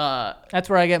 Mm-hmm. That's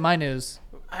where I get my news.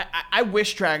 I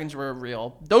wish dragons were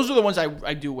real. Those are the ones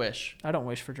I do wish. I don't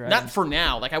wish for dragons. Not for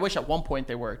now. Like, I wish at one point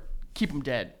they were. Keep them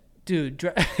dead.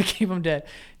 Dude, keep them dead.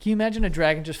 Can you imagine a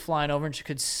dragon just flying over and she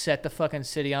could set the fucking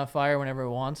city on fire whenever it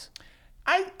wants?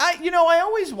 I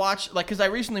always watch, like, because I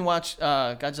recently watched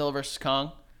Godzilla vs.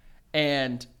 Kong,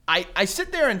 and I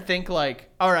sit there and think, like,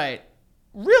 all right,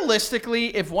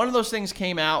 realistically, if one of those things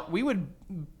came out, we would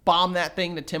bomb that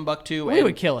thing to Timbuktu. We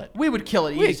would kill it. We would kill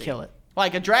it easy. We'd kill it.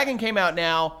 Like, a dragon came out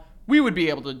now, we would be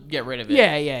able to get rid of it.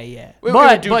 Yeah.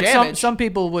 But some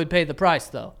people would pay the price,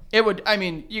 though. It would, I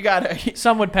mean, you gotta...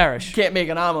 Some would perish. You can't make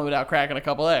an omelet without cracking a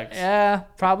couple eggs. Yeah,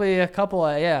 probably a couple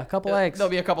eggs. There'll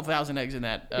be a couple thousand eggs in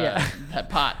that that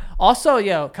pot. Also,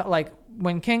 like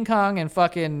when King Kong and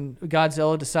fucking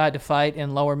Godzilla decide to fight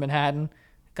in Lower Manhattan,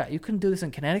 God, you couldn't do this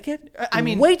in Connecticut? I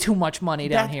mean... Way too much money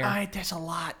down here. That's a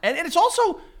lot. And it's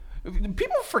also...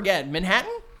 People forget,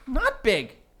 Manhattan, not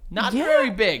big. Not very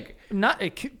big.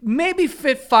 Maybe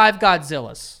fit 5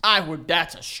 Godzillas.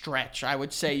 That's a stretch. I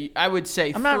would say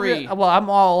 3. I'm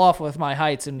all off with my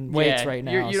heights and weights right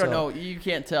now. You don't know. You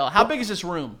can't tell. How big is this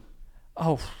room?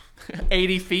 Oh,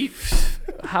 80 feet.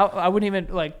 How I wouldn't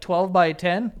even like 12 by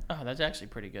 10. Oh, that's actually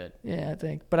pretty good. Yeah, I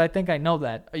think. But I think I know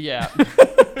that. Yeah.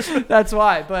 That's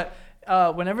why. But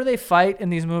whenever they fight in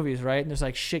these movies, right, and there's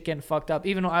like shit getting fucked up.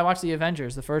 Even though I watched the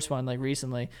Avengers, the first one, like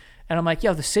recently, and I'm like,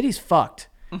 yo, the city's fucked.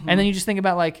 Mm-hmm. And then you just think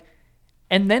about like,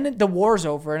 and then the war's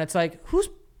over, and it's like, who's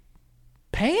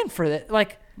paying for that?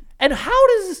 Like, and how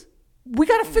does we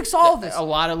got to fix all of this? A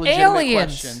lot of legitimate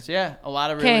Aliens questions. Yeah, a lot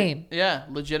of really, came. Yeah,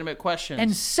 legitimate questions.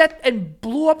 And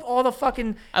blew up all the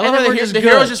fucking. I love and how then the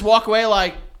heroes just walk away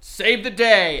like, save the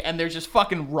day, and there's just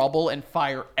fucking rubble and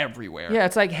fire everywhere. Yeah,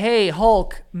 it's like, hey,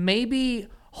 Hulk, maybe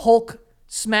Hulk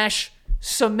smash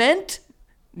cement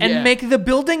and Yeah. make the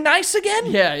building nice again?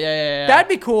 Yeah. That'd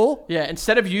be cool. Yeah,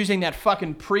 instead of using that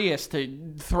fucking Prius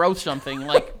to throw something,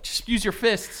 like, just use your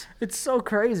fists. It's so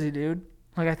crazy, dude.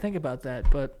 Like, I think about that,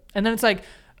 but... And then it's like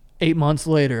 8 months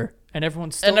later, and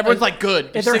everyone's still... And everyone's like,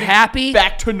 good. If they're happy...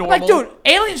 Back to normal. Like, dude,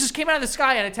 aliens just came out of the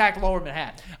sky and attacked Lower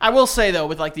Manhattan. I will say, though,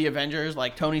 with, like, the Avengers,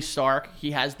 like, Tony Stark,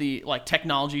 he has the, like,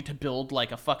 technology to build,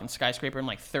 like, a fucking skyscraper in,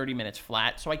 like, 30 minutes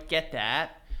flat, so I get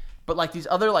that. But, like, these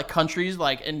other, like, countries,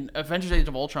 like, in Avengers Age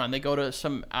of Ultron, they go to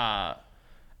some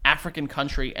African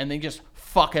country, and they just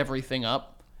fuck everything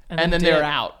up, and then they're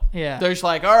out. Yeah. They're just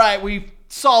like, all right, we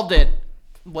solved it.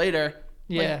 Later.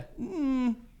 Yeah.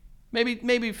 Like,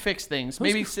 maybe fix things.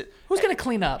 Who's going to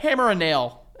clean up? Hammer a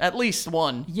nail. At least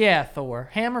one. Yeah, Thor.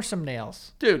 Hammer some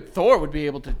nails. Dude, Thor would be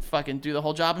able to fucking do the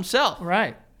whole job himself.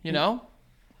 Right. You know?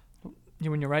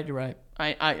 When you're right, you're right.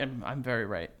 I'm very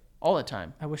right. All the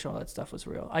time. I wish all that stuff was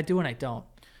real. I do and I don't.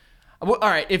 All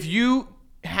right, if you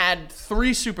had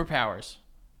 3 superpowers.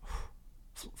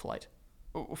 Flight.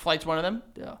 Flight's one of them?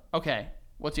 Yeah. Okay.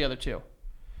 What's the other 2?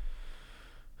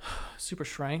 Super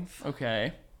strength.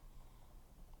 Okay.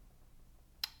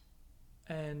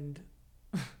 And...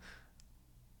 I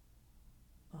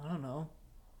don't know.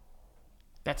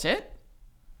 That's it?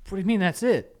 What do you mean that's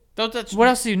it? That's What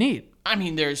else do you need? I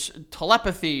mean, there's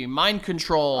telepathy, mind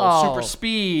control, Oh, super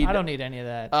speed. I don't need any of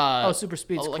that. Super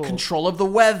speed's cool. Control of the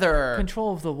weather.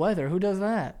 Control of the weather. Who does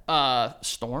that?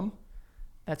 Storm.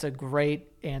 That's a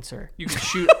great answer. You can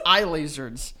shoot eye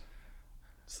lasers.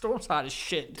 Storm's hot as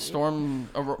shit. Dude. Storm,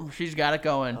 she's got it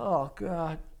going. Oh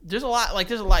god. There's a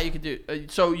lot you could do.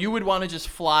 So you would want to just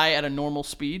fly at a normal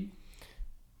speed?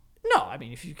 No, I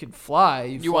mean if you can fly,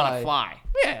 You want to fly.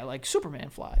 Yeah, like Superman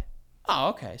fly. Oh,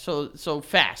 okay. So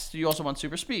fast. You also want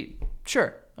super speed.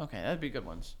 Sure. Okay, that'd be good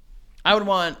ones. I would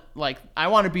want I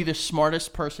want to be the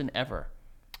smartest person ever.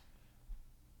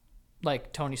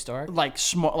 Like Tony Stark. Like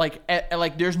smart.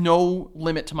 Like there's no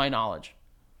limit to my knowledge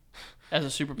as a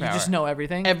superpower. You just know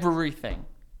everything. Everything.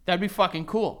 That'd be fucking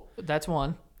cool. That's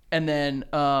one. And then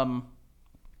I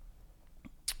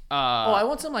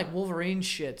want some like Wolverine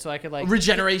shit so I could like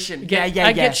regeneration. I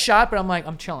get shot, but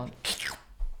I'm chilling.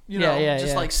 You know, Yeah,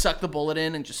 just yeah. like suck the bullet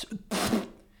in and just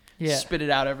spit it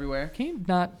out everywhere. Can you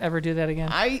not ever do that again?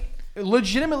 I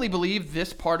legitimately believe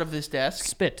this part of this desk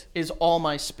Spit. is all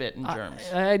my spit and germs.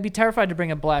 I'd be terrified to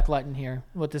bring a black light in here.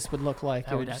 What this would look like.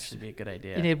 That would actually be a good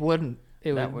idea. It wouldn't.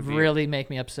 It That would would be- really make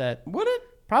me upset. Would it?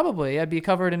 Probably. I'd be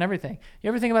covered in everything. You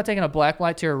ever think about taking a black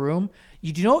light to your room?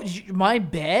 My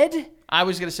bed? I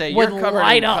was gonna say Would you're covered.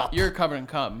 light up. You're covered in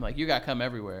cum. Like you got cum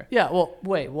everywhere. Yeah. Well,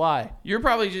 wait. Why? You're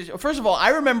probably just. First of all,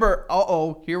 I remember.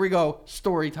 Here we go.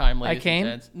 Story time, ladies. I came?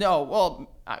 And gents. No. Well,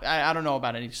 I don't know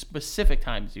about any specific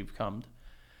times you've cummed,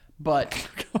 but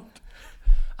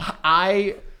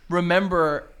I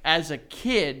remember as a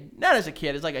kid, not as a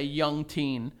kid, as like a young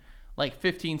teen, like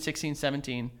 15, 16,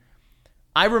 17.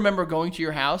 I remember going to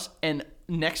your house and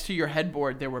next to your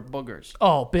headboard there were boogers.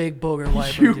 Oh, big booger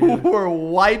wiper, You dude. were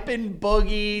wiping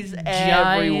boogies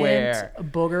everywhere.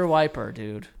 Giant booger wiper,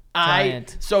 dude.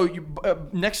 Giant. So you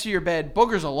next to your bed,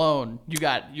 boogers alone,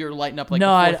 you're lighting up like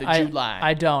No, the 4th of July.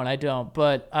 I don't.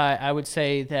 But I would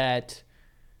say that,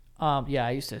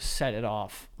 I used to set it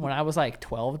off. When I was like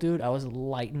 12, dude, I was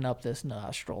lighting up this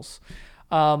nostrils.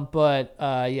 My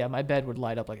bed would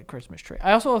light up like a Christmas tree.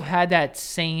 I also have had that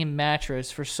same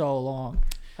mattress for so long.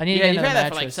 I need to get you've another had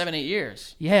that mattress. for like 7-8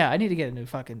 years. Yeah, I need to get a new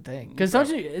fucking thing. Because don't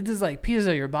you? There's like pieces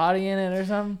of your body in it or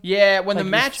something. Yeah, when Like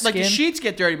the your skin? sheets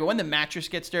get dirty, but when the mattress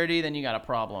gets dirty, then you got a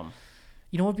problem.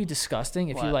 You know what would be disgusting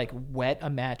if you What? like wet a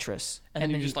mattress And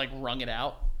then you just like wrung it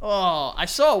out. Oh, I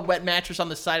saw a wet mattress on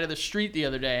the side of the street the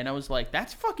other day, and I was like,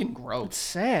 that's fucking gross.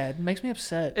 sad. It makes me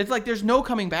upset. It's like there's no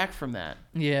coming back from that.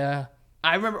 Yeah.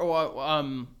 I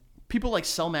remember people like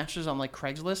sell mattresses on like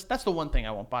Craigslist. That's the one thing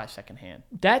I won't buy secondhand.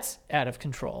 That's out of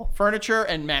control. Furniture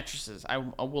and mattresses, I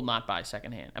will not buy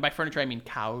secondhand. And by furniture, I mean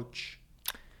couch.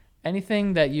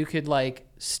 Anything that you could like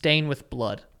stain with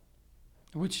blood.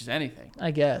 Which is anything.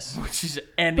 I guess. Which is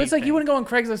anything. But it's like you wouldn't go on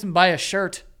Craigslist and buy a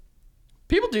shirt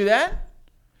People do that.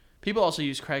 People also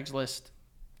use Craigslist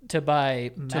to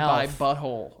buy mouth. to buy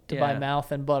butthole. To buy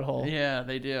mouth and butthole. Yeah,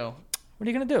 they do. What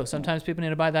are you going to do? Sometimes people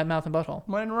need to buy that mouth and butthole.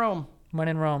 When in Rome, When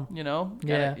in Rome. you know,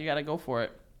 Yeah. you gotta go for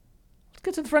it. Let's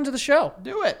get to the friends of the show.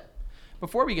 Do it.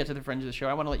 Before we get to the friends of the show,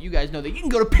 I want to let you guys know that you can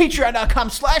go to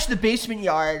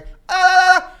patreon.com/thebasementyard.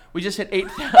 We just hit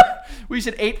 8,000. We just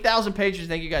hit 8,000 patrons.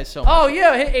 Thank you guys so much. Oh,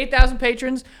 yeah. Hit 8,000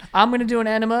 patrons. I'm going to do an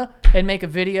enema and make a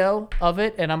video of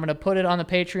it, and I'm going to put it on the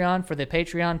Patreon for the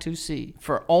Patreon to see.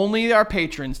 For only our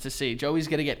patrons to see. Joey's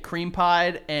going to get cream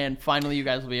pied, and finally you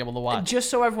guys will be able to watch. Just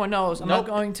so everyone knows, I'm Nope.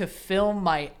 not going to film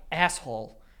my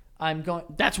asshole. I'm going...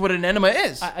 That's what an enema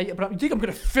is. But you think I'm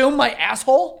going to film my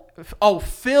asshole? Oh,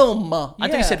 film. I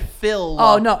thought Yeah. you said fill.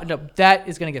 Oh, no. That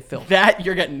is going to get filled. That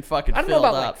you're getting fucking I don't know filled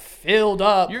about, up. like, filled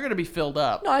up. You're going to be filled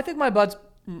up. No, I think my butt's...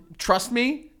 Trust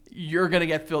me, you're going to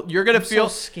get filled. You're going to I'm feel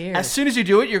so scared. As soon as you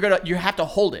do it, you have to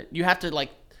hold it. You have to like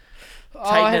I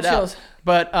tighten had it up. chills.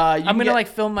 But I'm going to, like,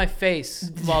 film my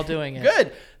face while doing it.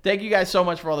 Good. Thank you guys so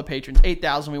much for all the patrons.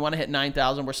 8,000. We want to hit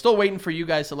 9,000. We're still waiting for you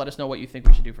guys to let us know what you think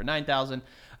we should do for 9,000.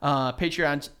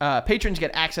 Patrons get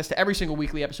access to every single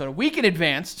weekly episode a week in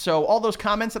advance. So all those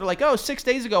comments that are like, oh, 6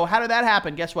 days ago, how did that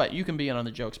happen? Guess what? You can be in on the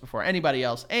jokes before anybody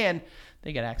else. And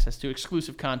they get access to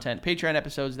exclusive content, Patreon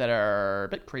episodes that are a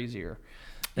bit crazier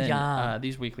than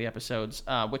these weekly episodes,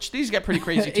 which these get pretty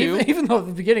crazy too. even though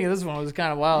the beginning of this one was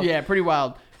kind of wild. Yeah, pretty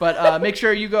wild. But make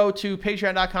sure you go to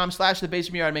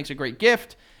patreon.com/thebasementyard. It makes a great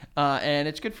gift. And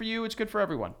it's good for you. It's good for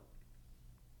everyone.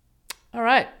 All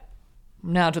right.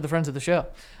 Now to the friends of the show.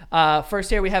 First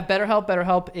here we have BetterHelp.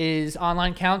 BetterHelp is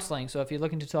online counseling. So if you're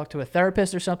looking to talk to a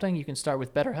therapist or something, you can start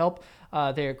with BetterHelp.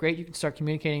 They're great. You can start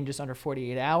communicating just under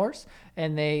 48 hours.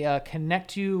 And they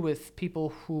connect you with people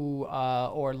who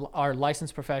or are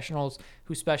licensed professionals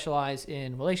who specialize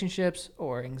in relationships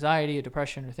or anxiety or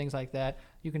depression or things like that.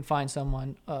 You can find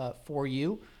someone for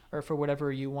you or for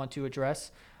whatever you want to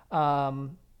address.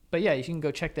 But yeah, you can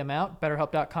go check them out.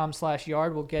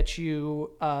 BetterHelp.com/yard will get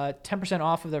you 10%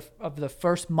 off of the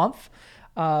first month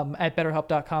at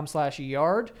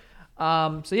BetterHelp.com/yard.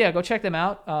 So yeah, go check them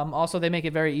out. Also, they make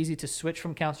it very easy to switch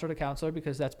from counselor to counselor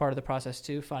because that's part of the process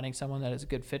too, finding someone that is a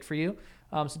good fit for you.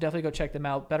 So definitely go check them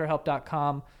out.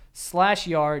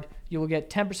 BetterHelp.com/yard. You will get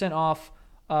 10% off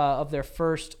of their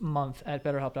first month at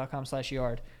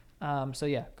BetterHelp.com/yard. So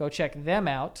yeah, go check them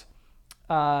out.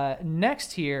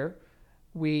 Next here,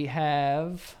 we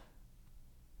have,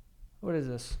 what is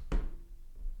this?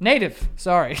 Native,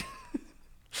 sorry.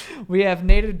 We have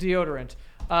Native deodorant.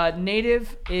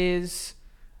 Native is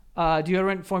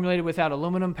deodorant formulated without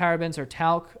aluminum, parabens, or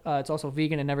talc. It's also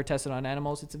vegan and never tested on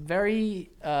animals. It's a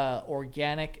very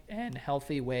organic and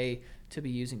healthy way to be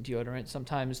using deodorant.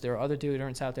 Sometimes there are other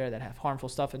deodorants out there that have harmful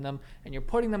stuff in them, and you're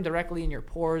putting them directly in your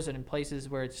pores and in places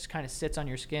where it just kind of sits on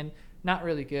your skin. Not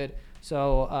really good.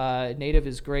 So Native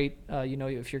is great.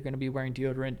 If you're going to be wearing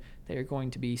deodorant, they're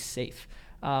going to be safe.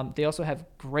 They also have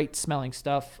great smelling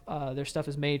stuff. Their stuff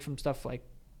is made from stuff like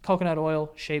coconut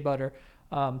oil, shea butter.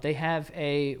 They have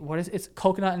it's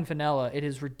coconut and vanilla. It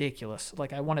is ridiculous.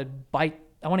 Like I want to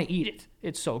eat it.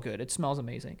 It's so good. It smells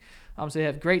amazing. So they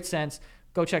have great scents.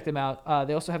 Go check them out.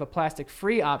 They also have a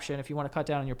plastic-free option if you want to cut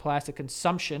down on your plastic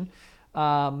consumption.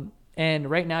 And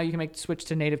right now you can make the switch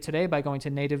to Native today by going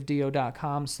to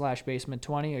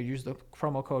nativedeo.com/basement20 or use the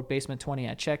promo code basement20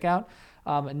 at checkout.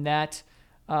 And that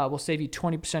will save you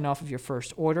 20% off of your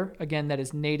first order. Again, that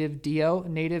is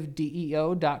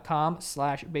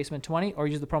nativedeo.com/basement20 or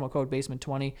use the promo code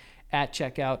basement20 at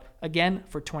checkout. Again,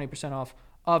 for 20% off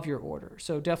of your order.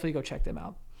 So definitely go check them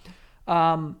out.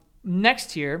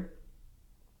 Next here,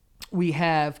 we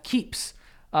have Keeps.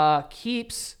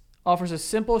 Keeps offers a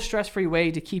simple, stress-free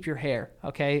way to keep your hair,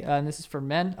 okay? And this is for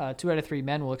men. 2 out of 3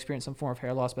 men will experience some form of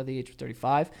hair loss by the age of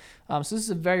 35. So this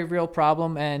is a very real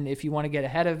problem, and if you want to get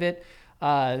ahead of it,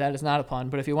 that is not a pun,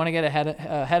 but if you want to get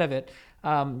ahead of it,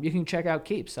 you can check out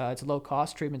Keeps. It's a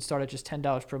low-cost. Treatments start at just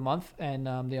 $10 per month, and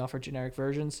they offer generic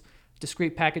versions,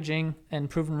 discreet packaging, and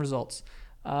proven results.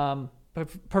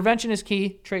 Prevention is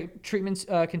key. Treatments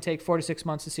can take 4 to 6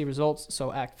 months to see results,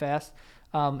 so act fast.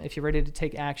 If you're ready to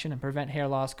take action and prevent hair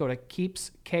loss, go to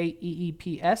Keeps,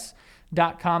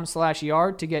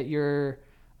 KEEPS.com/yard to get your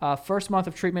first month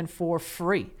of treatment for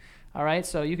free. All right,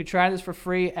 so you could try this for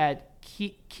free at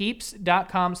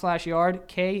Keeps.com/yard,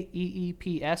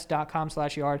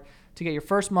 KEEPS.com/yard to get your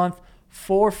first month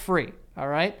for free. All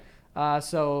right,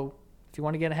 so if you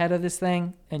want to get ahead of this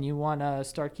thing and you want to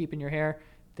start keeping your hair,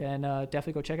 then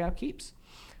definitely go check out Keeps.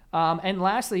 And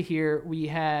lastly here, we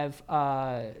have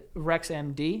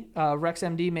RexMD.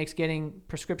 RexMD makes getting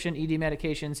prescription ED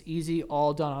medications easy,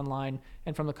 all done online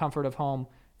and from the comfort of home,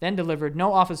 then delivered.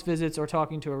 No office visits or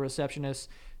talking to a receptionist.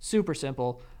 Super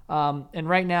simple. And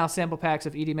right now, sample packs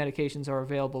of ED medications are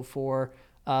available for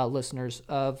listeners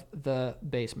of the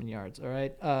Basement Yards, all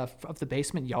right? Of the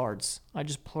Basement Yards. I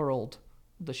just pluraled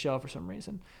the show for some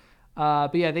reason.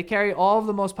 But yeah, they carry all of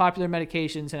the most popular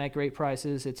medications and at great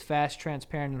prices. It's fast,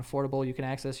 transparent, and affordable. You can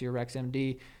access your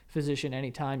RexMD physician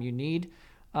anytime you need.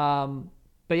 But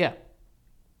yeah,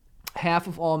 half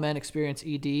of all men experience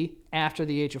ED after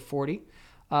the age of 40.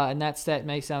 And that stat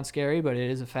may sound scary, but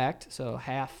it is a fact. So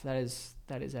half, that is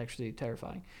actually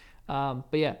terrifying. But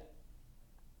yeah,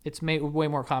 it's way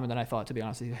more common than I thought, to be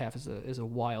honest with you. Half is a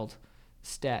wild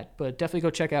stat. But definitely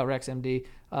go check out RexMD.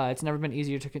 It's never been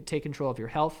easier to take control of your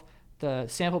health. The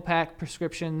sample pack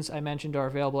prescriptions I mentioned are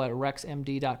available at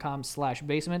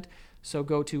rexmd.com/basement. So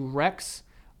go to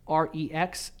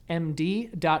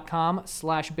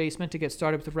rexmd.com/basement to get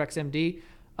started with RexMD.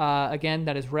 Again,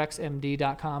 that is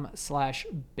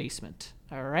rexmd.com/basement.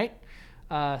 All right.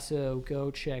 So go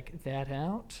check that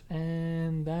out.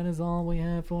 And that is all we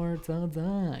have for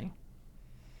today.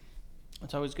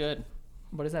 That's always good.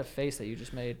 What is that face that you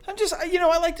just made? I'm just, I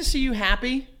like to see you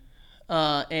happy.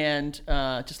 And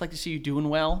just like to see you doing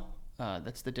well.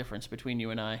 That's the difference between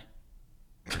you and I.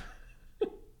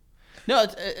 No,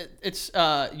 it's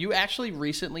you actually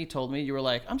recently told me, you were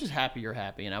like, I'm just happy you're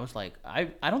happy. And I was like, I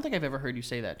don't think I've ever heard you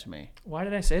say that to me. Why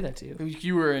did I say that to you?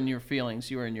 You were in your feelings.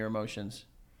 You were in your emotions.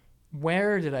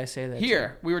 Where did I say that to you?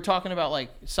 Here. We were talking about like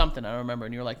something, I don't remember.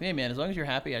 And you were like, hey man, as long as you're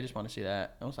happy, I just want to see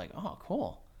that. I was like, oh,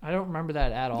 cool. I don't remember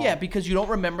that at all. Yeah, because you don't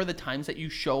remember the times that you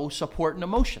show support and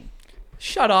emotion.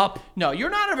 Shut up. No,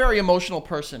 you're not a very emotional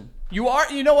person. You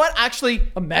are, you know what? Actually,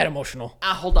 I'm mad emotional.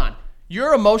 hold on.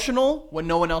 You're emotional when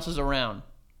no one else is around.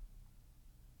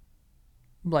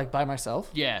 Like by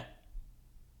myself? Yeah.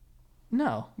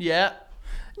 No. Yeah.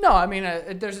 No, I mean,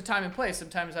 there's a time and place.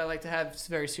 Sometimes I like to have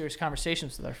very serious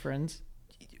conversations with our friends.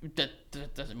 That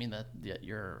doesn't mean that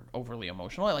you're overly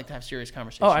emotional. I like to have serious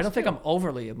conversations. Oh, I don't think I'm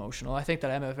overly emotional. I think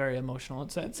that I'm a very emotional and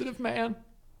sensitive man.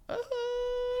 I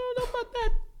don't know about that.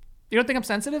 You don't think I'm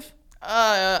sensitive?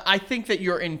 I think that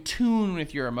you're in tune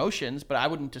with your emotions, but I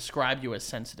wouldn't describe you as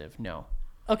sensitive. No.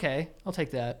 Okay, I'll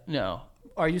take that. No.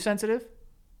 Are you sensitive?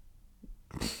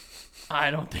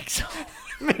 I don't think so.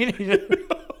 Me neither.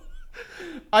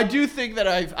 I do think that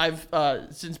I've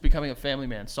since becoming a family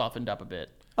man, softened up a bit.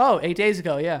 Oh, 8 days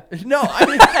ago, yeah. No, I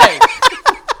mean, hey.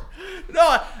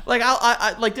 No, like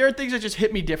I like there are things that just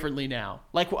hit me differently now.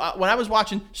 Like when I was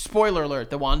watching, spoiler alert,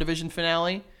 the WandaVision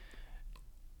finale.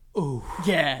 Ooh.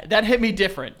 Yeah, that hit me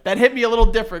different. That hit me a little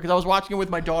different because I was watching it with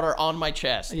my daughter on my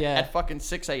chest at fucking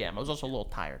 6 a.m. I was also a little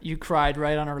tired. You cried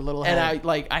right on her little head. And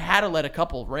I had to let a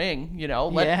couple ring,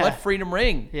 let freedom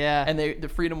ring. Yeah. And the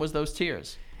freedom was those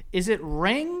tears. Is it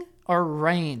ring or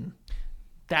rain?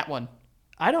 That one.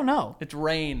 I don't know. It's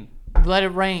rain. Let it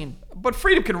rain. But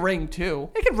freedom can ring too.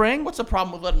 It could ring. What's the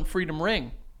problem with letting freedom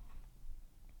ring?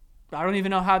 I don't even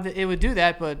know how it would do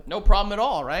that, but no problem at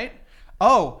all, right?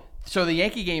 Oh, so the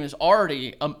Yankee game is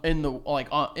already in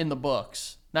the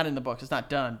books. Not in the books. It's not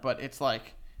done, but it's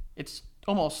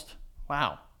almost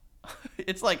wow.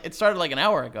 It's like it started like an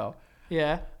hour ago.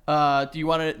 Yeah. Do you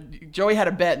want to? Joey had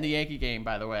a bet in the Yankee game,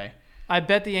 by the way. I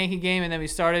bet the Yankee game, and then we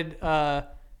started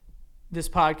this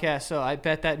podcast, so I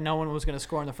bet that no one was going to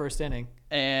score in the first inning.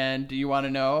 And do you want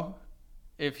to know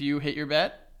if you hit your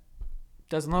bet?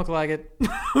 Doesn't look like it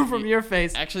from your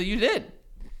face. Actually, you did.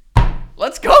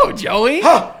 Let's go, Joey.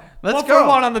 Let's go.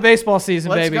 1-for-1 on the baseball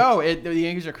season, baby. Let's go. The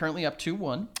Yankees are currently up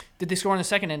 2-1. Did they score in the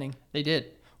second inning? They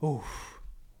did. Ooh.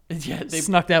 Yeah, they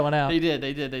snuck that one out. They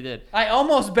did. I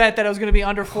almost bet that it was going to be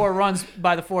under 4 runs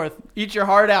by the fourth. Eat your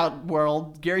heart out,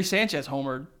 world. Gary Sanchez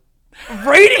homered.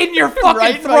 Right in your fucking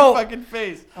right throat. In my fucking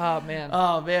face. Oh, man.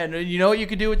 Oh, man. You know what you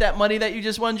could do with that money that you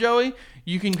just won, Joey?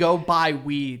 You can go buy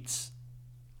weeds.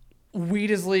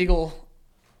 Weed is legal.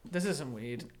 This isn't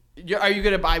weed. Are you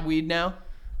going to buy weed now?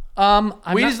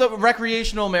 Weed is the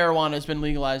recreational marijuana has been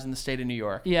legalized in the state of New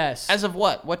York. Yes. As of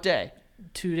what? What day?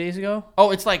 2 days ago.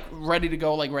 Oh, it's like ready to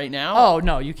go like right now? Oh,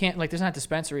 no, you can't. Like, there's not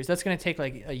dispensaries. That's going to take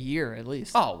like a year at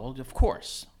least. Oh, well, of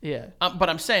course. Yeah. But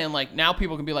I'm saying like now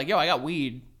people can be like, yo, I got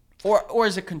weed. Or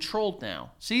is it controlled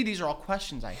now? See, these are all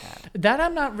questions I had. That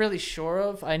I'm not really sure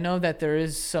of. I know that there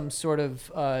is some sort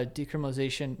of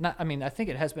decriminalization. I think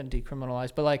it has been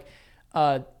decriminalized, but like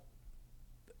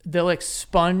they'll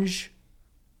expunge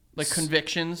like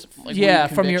convictions.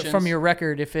 Like from your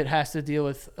record if it has to deal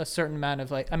with a certain amount of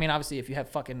like. I mean, obviously, if you have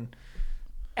fucking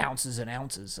ounces and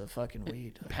ounces of fucking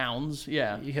weed. Pounds,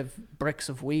 yeah. You have bricks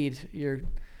of weed. You're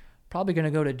probably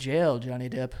gonna go to jail, Johnny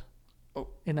Depp. Oh.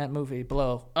 In that movie,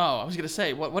 Blow. Oh, I was gonna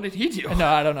say, what did he do? No,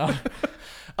 I don't know.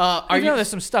 Are you? There's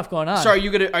some stuff going on. So are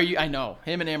you? I know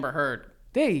him and Amber Heard.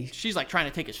 She's like trying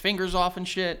to take his fingers off and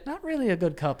shit. Not really a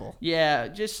good couple. Yeah,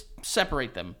 just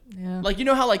separate them. Yeah. Like, you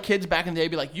know how like kids back in the day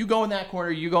be like, you go in that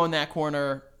corner, you go in that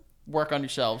corner, work on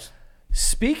yourselves.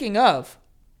 Speaking of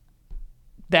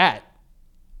that,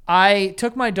 I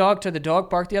took my dog to the dog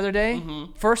park the other day.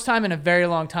 Mm-hmm. First time in a very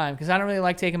long time, because I don't really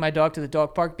like taking my dog to the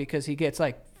dog park because he gets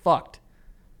like fucked.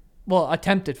 Well,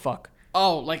 attempted fuck.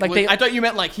 Oh, like I thought you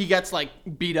meant like he gets like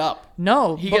beat up.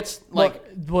 No, he gets like.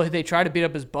 Well, they try to beat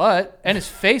up his butt and his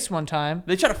face one time.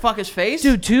 They try to fuck his face.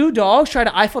 Dude, 2 dogs tried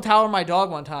to Eiffel Tower my dog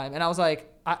one time, and I was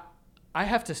like, I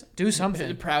have to do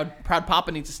something. Proud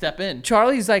Papa needs to step in.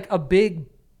 Charlie's like a big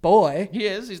boy. He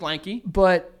is. He's lanky.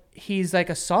 But he's like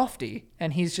a softie,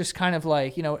 and he's just kind of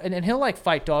like, you know, and he'll like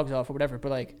fight dogs off or whatever,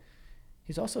 but like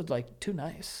he's also like too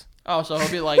nice. Oh, so he'll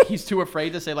be like, he's too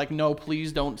afraid to say like, no,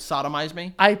 please don't sodomize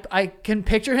me. I can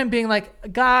picture him being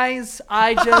like, guys,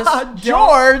 I just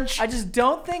George, I just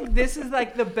don't think this is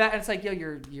like the best. It's like, yo,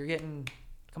 you're getting,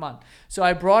 come on. So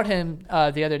I brought him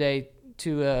the other day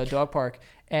to a dog park,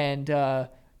 and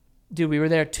dude, we were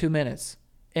there 2 minutes,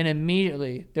 and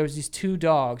immediately there was these 2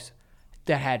 dogs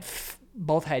that had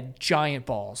both had giant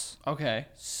balls. Okay.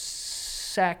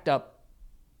 Sacked up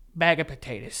bag of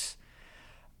potatoes.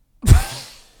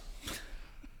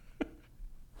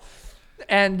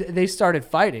 And they started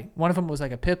fighting. One of them was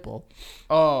like a pit bull.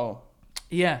 Oh.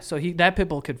 Yeah, so that pit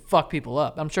bull could fuck people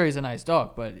up. I'm sure he's a nice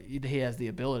dog, but he has the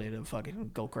ability to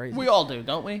fucking go crazy. We all do,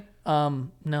 don't we?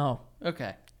 No.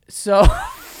 Okay. So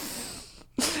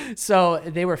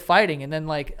they were fighting, and then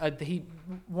like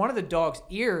one of the dog's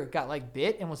ear got like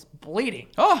bit and was bleeding.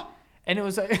 Oh. And it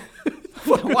was like,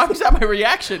 why was that my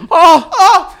reaction?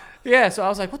 Oh. Yeah, so I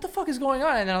was like, what the fuck is going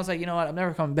on? And then I was like, you know what? I'm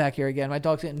never coming back here again. My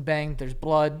dog's getting banged. There's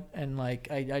blood. And,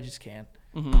 like, I just can't.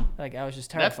 Mm-hmm. Like, I was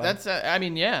just terrified. That's I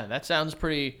mean, yeah, that sounds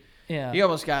pretty. Yeah. He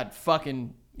almost got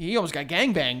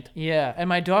gangbanged. Yeah, and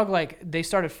my dog, like, they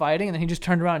started fighting, and then he just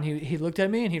turned around, and he looked at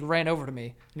me, and he ran over to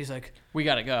me. And he's like, we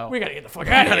gotta go. We gotta get the fuck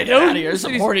out of here, dude. There's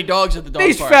some horny dogs at the dog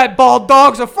These park. fat, bald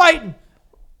dogs are fighting.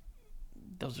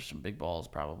 Those are some big balls,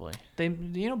 probably.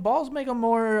 Balls make them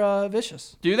more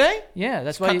vicious. Do they? Yeah,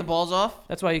 that's just why cut the balls off.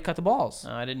 That's why you cut the balls.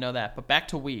 Oh, I didn't know that. But back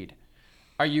to weed.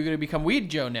 Are you gonna become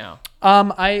Weed Joe now?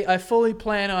 I fully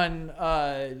plan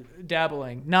on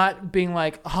dabbling, not being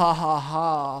like ha ha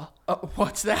ha.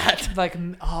 What's that? Like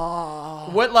ah.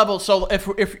 What level? So if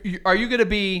are you gonna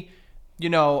be, you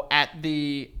know, at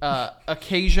the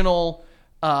occasional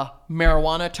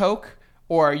marijuana toke,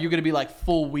 or are you gonna be like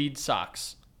full weed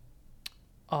socks?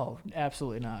 Oh,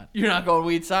 absolutely not. You're not going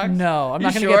weed socks? No, I'm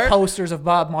not going to get posters of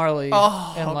Bob Marley.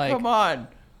 Oh, and like, come on.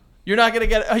 You're not going to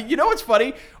get... you know what's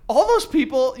funny? All those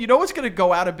people... You know what's going to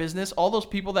go out of business? All those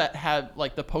people that have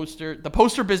like the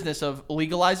poster business of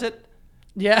legalize it.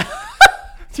 Yeah.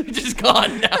 They're just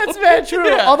gone now. That's very true.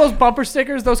 Yeah. All those bumper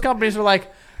stickers, those companies are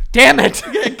like, damn it.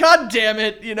 God damn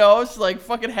it. You know, it's like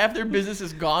fucking half their business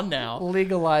is gone now.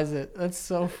 Legalize it. That's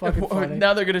so fucking funny.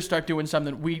 Now they're going to start doing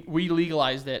something. We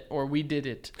legalized it, or we did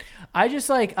it. I just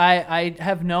like, I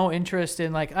have no interest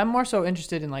in like, I'm more so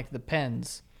interested in like the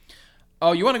pens.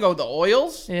 Oh, you want to go with the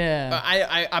oils?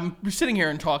 Yeah. I'm sitting here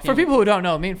and talking. For people who don't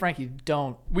know, me and Frankie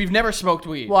don't. We've never smoked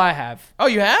weed. Well, I have. Oh,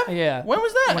 you have? Yeah. When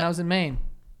was that? When I was in Maine.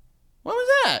 When was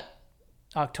that?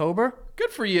 October. Good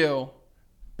for you.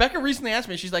 Becca recently asked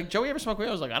me, she's like, Joey ever smoke weed?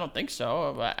 I was like, I don't think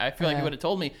so. I feel like you would have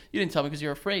told me. You didn't tell me because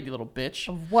you're afraid, you little bitch.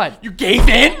 Of what? You gave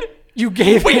in? You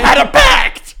gave We in? had a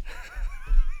pact!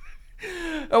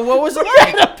 What was it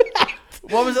like?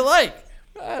 What was it like?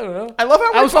 I don't know. I love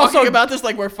how we're talking about this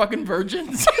like we're fucking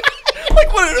virgins.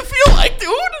 Like, what did it feel like,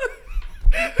 dude?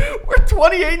 We're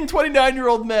 28 and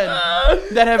 29-year-old men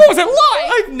that have... What was it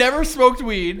like? I've never smoked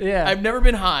weed. Yeah. I've never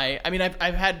been high. I mean,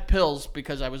 I've had pills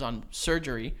because I was on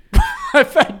surgery.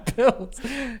 I've had pills.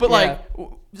 But like,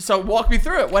 so walk me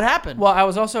through it. What happened? Well, I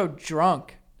was also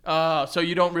drunk. So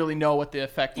you don't really know what the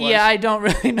effect was? Yeah, I don't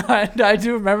really know. I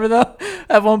do remember, though,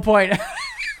 at one point,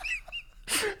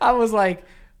 I was like,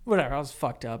 whatever, I was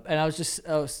fucked up. And I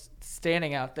was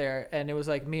standing out there, and it was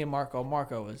like me and Marco.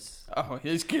 Marco was... Oh,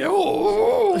 he's...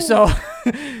 Oh. So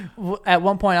at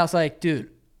one point, I was like, dude,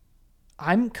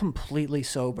 I'm completely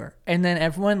sober. And then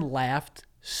everyone laughed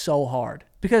so hard.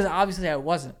 Because obviously I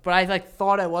wasn't. But I like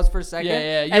thought I was for a second.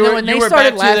 Yeah. And then when they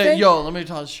started laughing... Yo, let me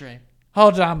tell you straight.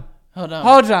 Hold on. Hold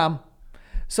on.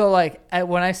 So like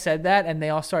when I said that and they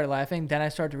all started laughing, then I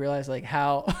started to realize like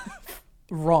how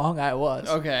wrong I was.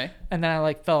 Okay. And then I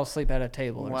like fell asleep at a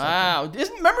table. Or Wow.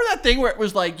 Remember that thing where it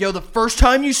was like, yo, the first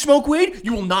time you smoke weed,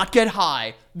 you will not get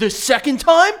high. The second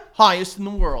time, highest in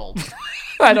the world.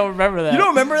 something? I don't remember that. You don't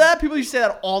remember that? People used to say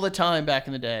that all the time back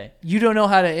in the day. You don't know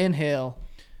how to inhale.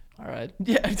 All right.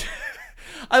 Yeah.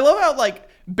 I love how, like,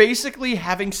 basically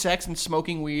having sex and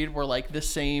smoking weed were, like, the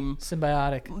same.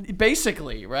 Symbiotic.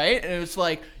 Basically, right? And it's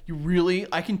like,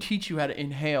 I can teach you how to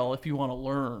inhale if you want to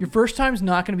learn. Your first time's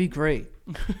not going to be great.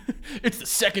 It's the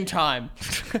second time.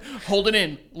 Hold it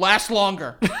in. Last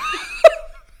longer.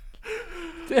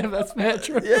 Damn, that's mad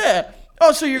true. Yeah.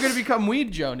 Oh, so you're going to become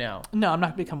Weed Joe now. No, I'm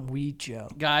not going to become Weed Joe.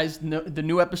 Guys, the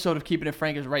new episode of Keeping It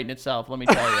Frank is writing itself, let me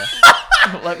tell you.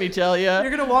 Let me tell you. You're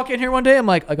going to walk in here one day, I'm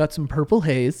like, I got some purple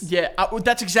haze. Yeah,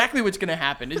 that's exactly what's going to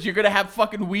happen. Is you're going to have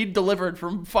fucking weed delivered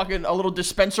from fucking a little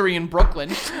dispensary in Brooklyn.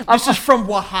 This is from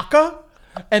Oaxaca,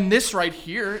 and this right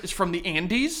here is from the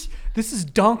Andes. This is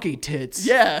donkey tits.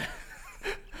 Yeah.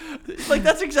 Like,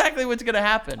 that's exactly what's going to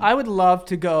happen. I would love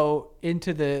to go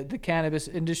into the cannabis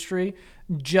industry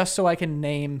just so I can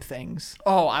name things.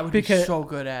 Oh, I would be so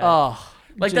good at it. Oh,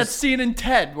 Like that scene in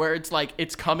Ted where it's like,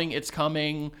 it's coming, it's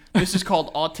coming. This is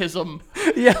called autism.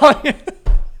 Yeah.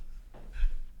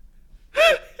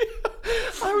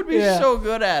 I would be so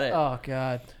good at it. Oh,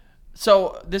 God.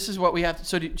 So this is what we have to,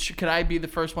 so could I be the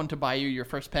first one to buy you your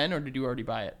first pen, or did you already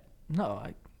buy it? No,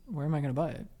 where am I going to buy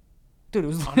it? Dude, it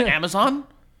was On Amazon?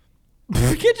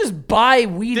 You can't just buy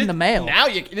weed in the mail. Now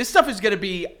this stuff is going to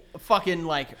be fucking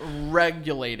like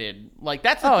regulated. Like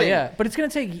that's the thing. Oh, yeah. But it's going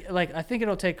to take, like, I think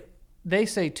it'll take, they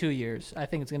say 2 years. I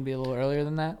think it's going to be a little earlier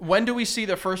than that. When do we see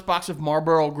the first box of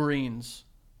Marlboro Greens?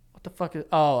 What the fuck is,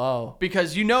 oh.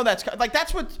 Because you know that's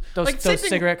what Those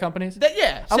cigarette companies?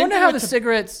 Yeah. I wonder how the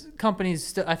cigarettes companies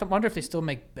still, wonder if they still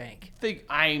make bank.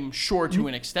 I'm sure to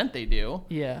an extent they do.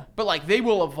 Yeah. But like they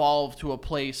will evolve to a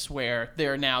place where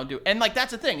they're now and like that's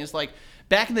the thing is like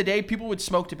back in the day people would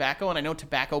smoke tobacco, and I know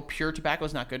pure tobacco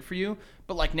is not good for you,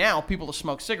 but like now people to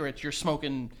smoke cigarettes, you're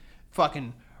smoking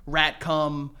fucking rat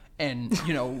cum and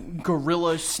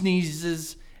gorilla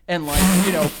sneezes and like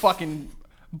fucking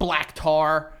black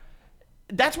tar.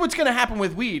 That's what's gonna happen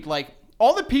with weed. Like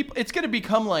all the people, it's gonna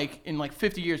become like in like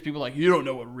 50 years, people are like, you don't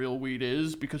know what real weed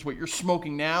is because what you're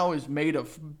smoking now is made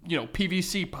of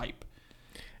PVC pipe.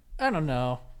 I don't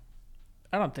know.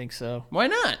 I don't think so. Why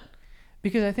not?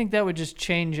 Because I think that would just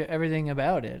change everything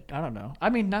about it. I don't know. I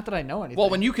mean, not that I know anything. Well,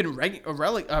 when you can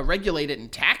regulate it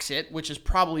and tax it, which is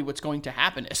probably what's going to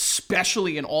happen,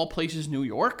 especially in all places New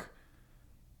York.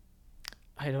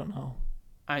 I don't know.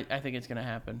 I think it's gonna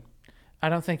happen. I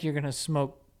don't think you're going to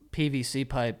smoke PVC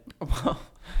pipe. Well,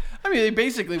 I mean,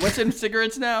 basically, what's in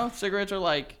cigarettes now? Cigarettes are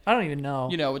like... I don't even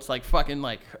know. It's like fucking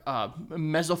like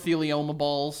mesothelioma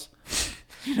balls.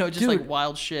 Just Dude, like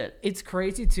wild shit. It's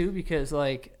crazy, too, because,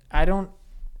 like, I don't...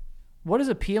 What is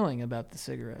appealing about the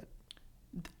cigarette?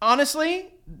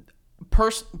 Honestly,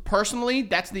 personally,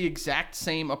 that's the exact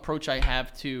same approach I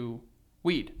have to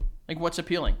weed. Like, what's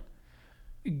appealing?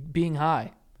 Being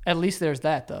high. At least there's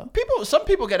that, though. Some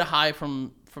people get a high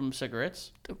from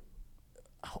cigarettes.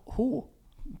 Who?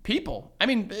 People. I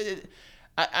mean,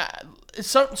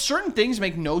 certain things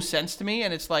make no sense to me,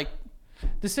 and it's like...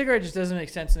 The cigarette just doesn't make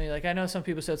sense to me. Like, I know some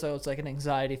people say it's like an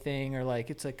anxiety thing, or like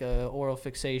it's like a oral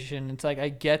fixation. It's like, I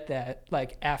get that,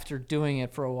 like, after doing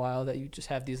it for a while, that you just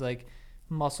have these, like,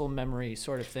 muscle memory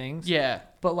sort of things. Yeah.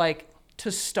 But, like,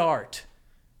 to start,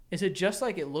 is it just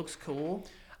like it looks cool?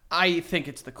 I think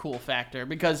it's the cool factor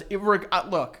because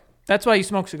look. That's why you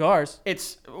smoke cigars.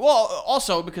 It's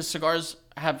also because cigars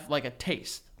have like a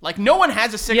taste. Like no one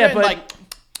has a cigarette and like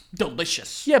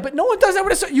delicious. Yeah, but no one does that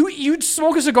with you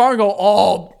smoke a cigar and go,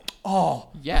 oh.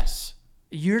 Yes.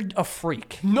 You're a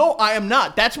freak. No, I am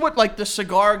not. That's what like the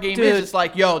cigar game is. It's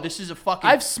like, yo, this is a fucking...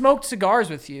 I've smoked cigars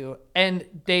with you, and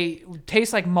they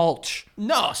taste like mulch.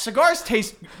 No, cigars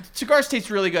taste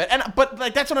really good. But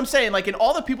like that's what I'm saying. Like in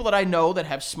all the people that I know that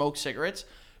have smoked cigarettes,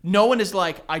 no one is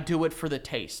like, I do it for the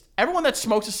taste. Everyone that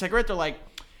smokes a cigarette, they're like,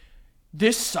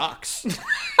 this sucks.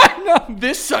 I know.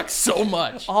 This sucks so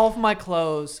much. All of my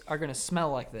clothes are gonna smell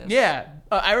like this. Yeah,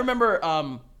 I remember.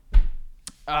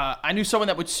 I knew someone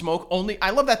that would smoke only.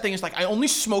 I love that thing. It's like I only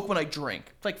smoke when I drink.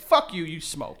 It's like fuck you, you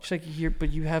smoke. It's like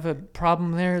but you have a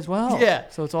problem there as well. Yeah,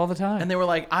 so it's all the time. And they were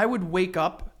like, I would wake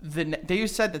up they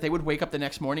said that they would wake up the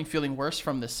next morning feeling worse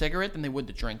from the cigarette than they would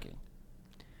the drinking.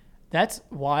 That's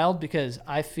wild because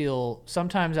I feel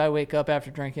sometimes I wake up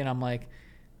after drinking. I'm like,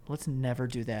 let's never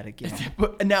do that again.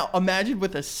 But now imagine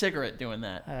with a cigarette doing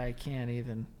that. I can't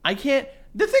even. I can't.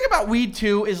 The thing about weed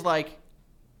too is like.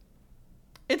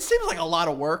 It seems like a lot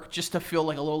of work just to feel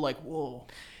like a little like, whoa.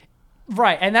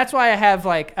 Right, and that's why I have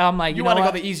like I'm like You know want to go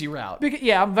what? the easy route. Because,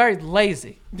 yeah, I'm very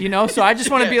lazy, so I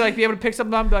just want to Yeah. be able to pick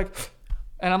something up and be like,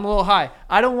 and I'm a little high.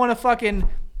 I don't want to fucking.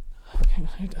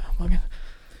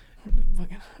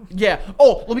 Yeah.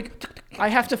 Oh, let me. I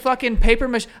have to fucking paper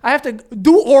mache. I have to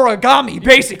do origami,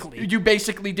 basically. You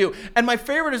basically do. And my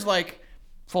favorite is like,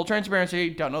 full transparency,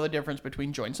 don't know the difference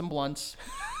between joints and blunts.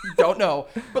 Don't know.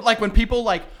 But like when people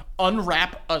like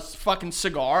unwrap a fucking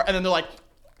cigar and then they're like,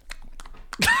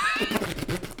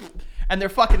 and they're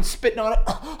fucking spitting on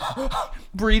it,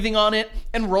 breathing on it,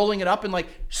 and rolling it up and like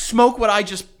smoke what I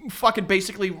just fucking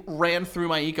basically ran through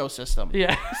my ecosystem.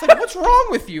 Yeah. It's like, what's wrong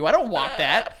with you? I don't want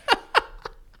that.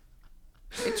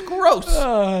 It's gross.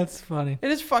 Oh, that's funny.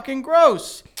 It is fucking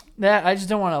gross. That I just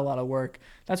don't want a lot of work.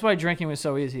 That's why drinking was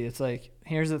so easy. It's like,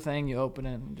 here's the thing, you open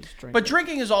it and just drink. But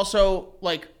drinking is also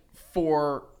like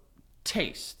for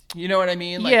taste. You know what I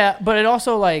mean? Like, yeah, but it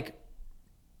also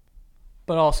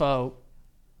but also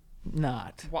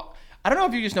not. well, I don't know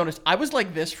if you just noticed. I was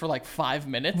like this for like 5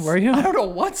 minutes. Were you? I don't know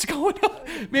what's going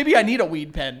on. Maybe I need a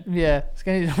weed pen. Yeah, it's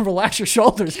gonna relax your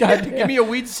shoulders. God Give me a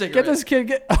weed cigarette. Get this kid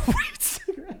get a weed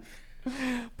cigarette.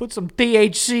 Put some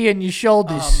THC in your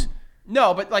shoulders.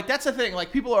 No, but like that's the thing.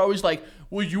 Like people are always like,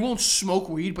 "Well, you won't smoke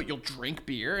weed, but you'll drink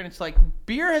beer," and it's like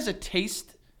beer has a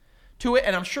taste to it,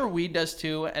 and I'm sure weed does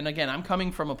too. And again, I'm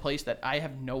coming from a place that I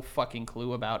have no fucking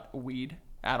clue about weed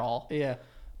at all. Yeah.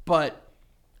 But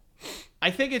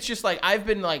I think it's just like I've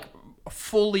been like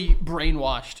fully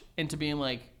brainwashed into being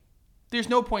like, there's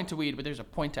no point to weed, but there's a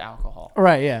point to alcohol.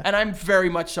 Right, yeah. And I'm very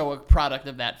much so a product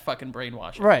of that fucking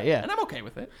brainwashing. Right, yeah. And I'm okay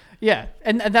with it. Yeah,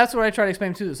 and that's what I try to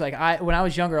explain too. It's like when I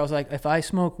was younger, I was like, if I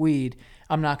smoke weed,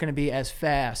 I'm not going to be as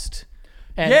fast.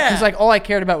 And Yeah. because like all I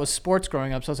cared about was sports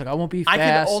growing up, so I was like, I won't be fast. I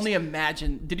can only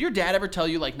imagine. Did your dad ever tell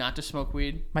you like not to smoke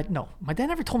weed? My dad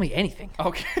never told me anything.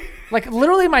 Okay. Like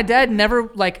literally, my dad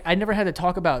never I never had to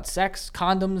talk about sex,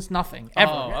 condoms, nothing ever.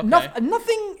 Oh, okay.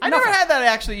 Nothing. I never had that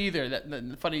actually either.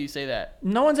 That funny you say that.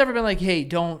 No one's ever been like, hey,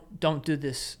 don't do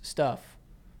this stuff.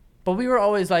 But we were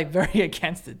always like very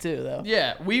against it too, though.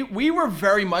 Yeah, we were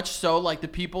very much so like the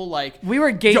people like We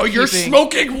were gatekeeping. Yo, you're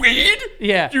smoking weed?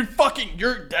 Yeah.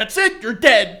 That's it. You're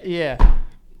dead. Yeah.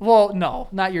 Well, no,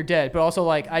 not you're dead, but also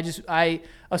like I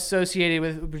associated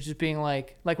with just being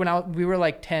like when we were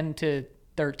like 10 to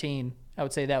 13, I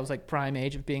would say that was like prime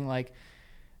age of being like,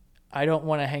 I don't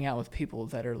want to hang out with people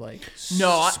that are like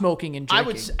smoking and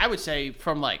drinking. I would say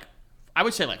from like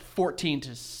 14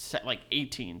 to like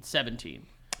 18, 17.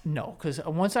 No, because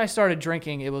once I started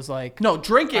drinking, it was like No,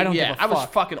 drinking. I don't yeah, give a I was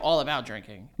fuck. fucking all about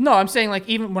drinking. No, I'm saying like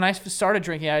even when I started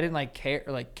drinking, I didn't like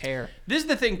care. This is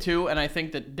the thing too, and I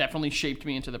think that definitely shaped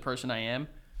me into the person I am.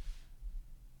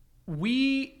 If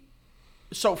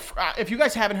you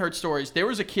guys haven't heard stories, there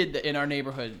was a kid in our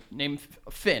neighborhood named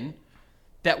Finn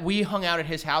that we hung out at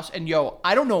his house, and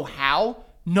I don't know how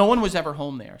no one was ever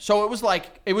home there. So it was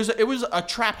like it was a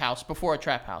trap house before a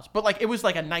trap house, but like it was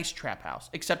like a nice trap house,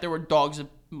 except there were bags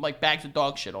of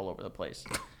dog shit all over the place.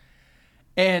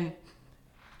 And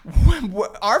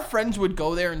our friends would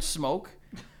go there and smoke.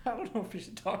 I don't know if we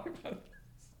should talk about this.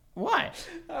 Why?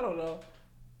 I don't know.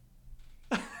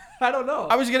 I don't know.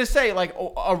 I was gonna say like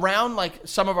around like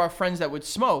some of our friends that would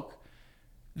smoke,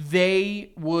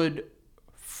 they would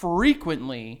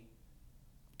frequently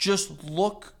just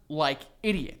look like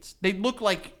idiots. They look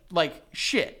like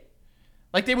shit.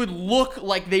 Like they would look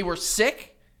like they were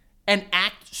sick and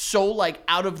act so like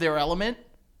out of their element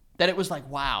that it was like,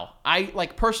 wow. I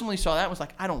like personally saw that and was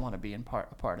like, I don't want to be a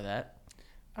part of that.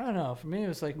 I don't know. For me, it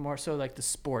was like more so like the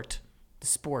sports.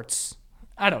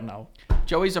 I don't know.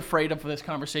 Joey's afraid of this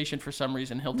conversation for some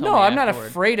reason. He'll tell me No, I'm not afterward.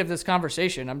 afraid of this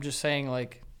conversation. I'm just saying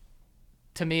like,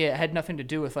 to me, it had nothing to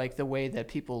do with like the way that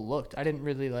people looked. I didn't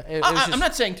really like. I'm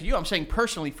not saying to you. I'm saying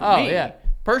personally for me. Yeah.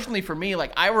 Personally for me,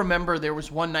 like I remember there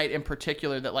was one night in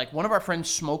particular that like one of our friends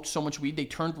smoked so much weed they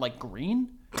turned like green.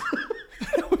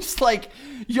 It was like,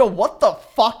 yo, what the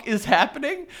fuck is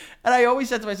happening? And I always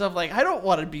said to myself like, I don't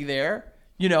want to be there,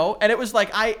 you know. And it was like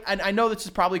I know this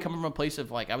is probably coming from a place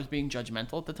of like I was being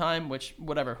judgmental at the time, which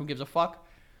whatever, who gives a fuck?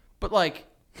 But like,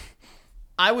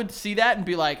 I would see that and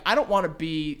be like, I don't want to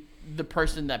be the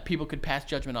person that people could pass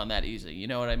judgment on that easy. You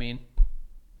know what I mean?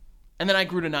 And then I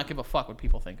grew to not give a fuck what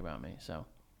people think about me. So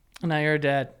Now you're a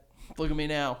dad. look at me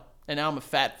now, and now I'm a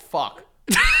fat fuck.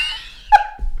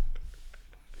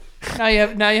 Now you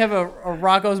have a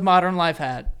Rocco's Modern Life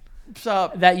hat What's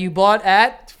up? that you bought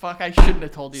at Fuck, I shouldn't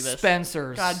have told you this.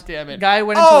 Spencer's. God damn it. Guy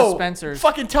went into a Spencer's.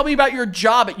 Fucking tell me about your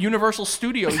job at Universal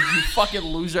Studios, you fucking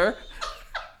loser.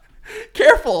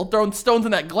 Careful, throwing stones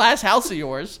in that glass house of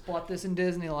yours. Bought this in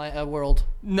Disneyland World.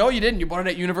 No, you didn't. You bought it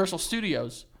at Universal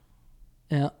Studios.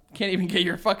 Yeah. Can't even get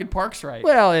your fucking parks right.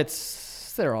 Well,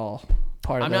 they're all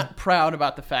part I'm of it. not proud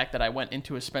about the fact that I went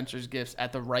into a Spencer's Gifts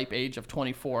at the ripe age of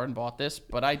 24 and bought this,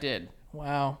 but I did.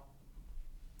 Wow.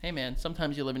 Hey, man,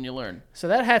 sometimes you live and you learn. So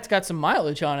that hat's got some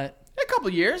mileage on it. A couple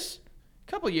years.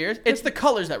 It's the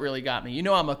colors that really got me. You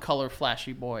know I'm a color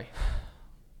flashy boy.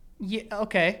 Yeah.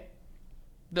 Okay.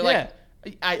 They're like,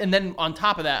 and then on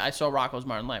top of that, I saw Rocco's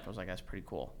Modern Life. I was like, that's pretty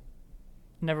cool.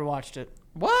 Never watched it.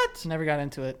 What? Never got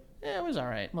into it. Yeah, it was all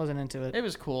right. Wasn't into it. It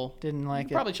was cool. Didn't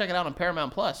like it. Probably check it out on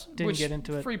Paramount Plus. Didn't get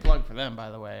into it. Free plug for them,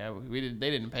 by the way.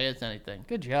 They didn't pay us anything.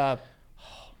 Good job.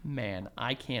 Man,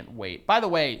 I can't wait. By the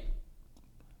way,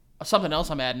 something else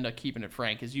I'm adding to Keeping It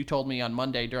Frank is you told me on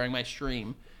Monday during my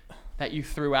stream that you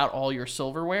threw out all your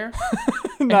silverware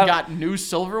and got new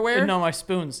silverware. No, my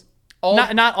spoons.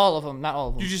 Not all of them. Not all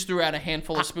of them. You just threw out a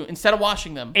handful of spoons instead of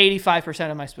washing them.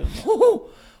 85% of my spoons.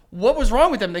 What was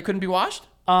wrong with them? They couldn't be washed?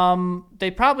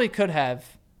 They probably could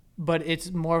have, but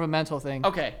it's more of a mental thing.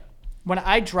 Okay. When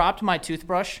I dropped my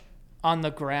toothbrush on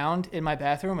the ground in my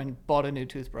bathroom and bought a new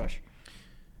toothbrush.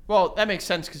 Well, that makes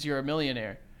sense because you're a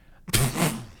millionaire.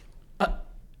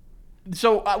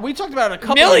 So we talked about it a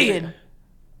couple million.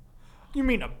 You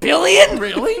mean a billion?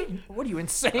 Really? What are you,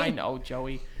 insane? I know,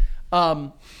 Joey.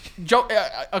 A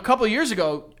couple of years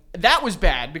ago, that was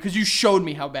bad because you showed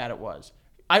me how bad it was.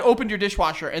 I opened your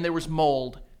dishwasher and there was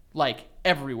mold like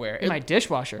everywhere. In my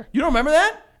dishwasher. You don't remember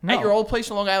that? No. At your old place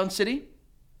in Long Island City?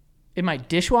 In my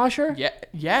dishwasher? Yeah.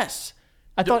 Yes.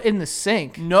 I thought in the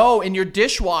sink. No, in your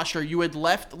dishwasher, you had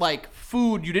left like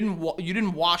food. You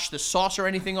didn't wash the sauce or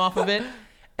anything off of it,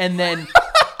 and then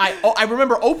I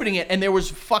remember opening it and there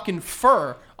was fucking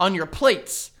fur on your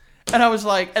plates, and I was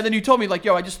like, and then you told me like,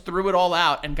 yo, I just threw it all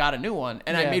out and got a new one,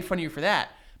 and I made fun of you for that.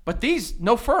 But these,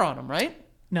 no fur on them, right?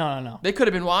 No. They could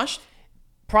have been washed.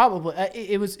 Probably.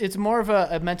 It's more of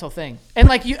a mental thing, and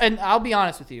like you, and I'll be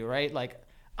honest with you, right? Like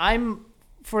I'm.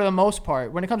 For the most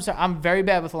part, when it comes to, I'm very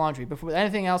bad with laundry, but for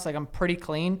anything else, like I'm pretty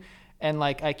clean and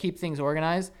like I keep things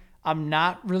organized. I'm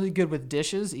not really good with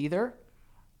dishes either,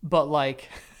 but like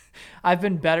I've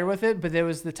been better with it. But there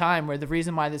was the time where the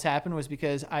reason why this happened was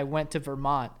because I went to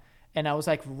Vermont and I was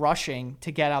like rushing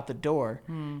to get out the door.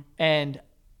 And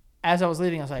as I was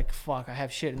leaving, I was like, fuck, I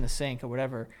have shit in the sink or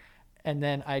whatever. And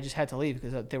then I just had to leave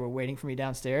because they were waiting for me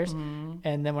downstairs.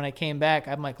 And then when I came back,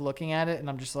 I'm like looking at it and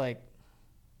I'm just like,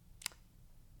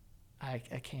 I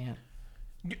can't.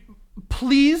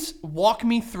 Please walk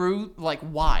me through like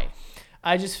why.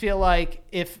 I just feel like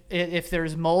if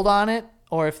there's mold on it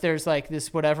or if there's like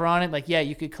this whatever on it, like yeah,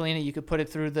 you could clean it, you could put it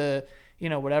through the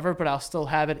whatever, but I'll still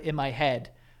have it in my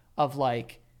head of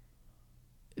like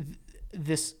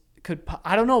this could.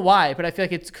 I don't know why, but I feel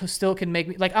like it still can make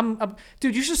me like I'm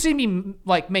dude. You should see me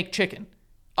like make chicken.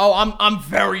 Oh, I'm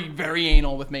very, very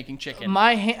anal with making chicken.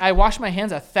 I wash my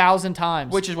hands 1,000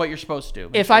 times. Which is what you're supposed to do.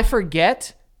 If I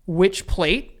forget which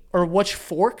plate or which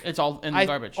fork, it's all in the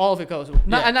garbage. All of it goes.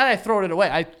 Not I throw it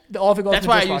away. All of it goes. That's in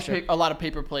the why dishwasher. I use a lot of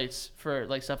paper plates for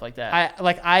like stuff like that.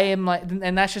 I am like,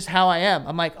 and that's just how I am.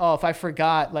 I'm like, oh, if I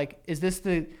forgot, like, is this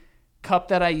the cup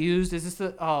that I used? Is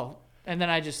this and then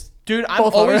I just. Dude, I'm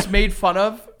always made fun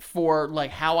of for like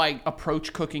how I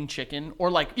approach cooking chicken or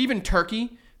like even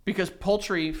turkey. Because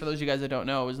poultry, for those of you guys that don't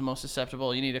know, is the most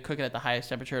susceptible. You need to cook it at the highest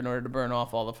temperature in order to burn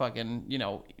off all the fucking,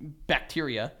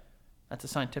 bacteria. That's a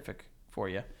scientific for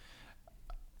you.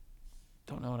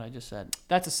 Don't know what I just said.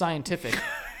 That's a scientific.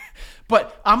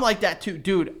 But I'm like that too.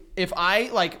 Dude, if I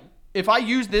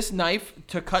use this knife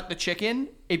to cut the chicken,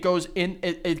 it goes in,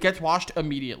 it gets washed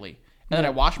immediately. And then I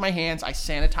wash my hands. I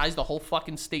sanitize the whole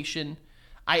fucking station.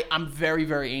 I'm very,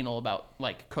 very anal about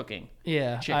like cooking.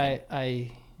 Yeah, chicken.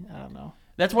 I don't know.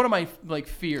 That's one of my like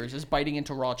fears is biting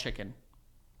into raw chicken.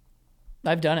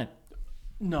 I've done it.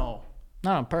 No.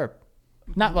 Not on perp.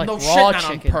 Not like no raw shit, not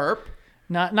chicken. On perp.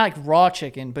 Not like raw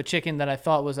chicken, but chicken that I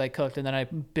thought was like cooked, and then I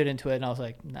bit into it, and I was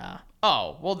like, nah.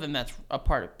 Oh, well then that's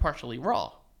partially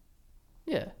raw.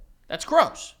 Yeah. That's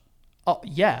gross. Oh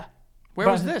yeah. Where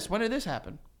was this? When did this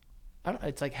happen?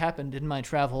 It's like happened in my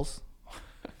travels.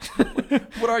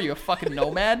 What are you, a fucking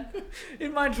nomad?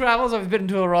 In my travels, I've been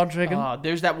to a raw chicken.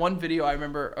 There's that one video I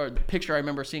remember, or the picture I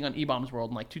remember seeing on eBaum's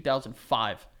World in like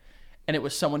 2005, and it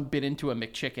was someone bit into a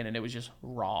McChicken, and it was just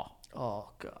raw. Oh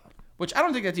god. Which I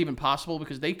don't think that's even possible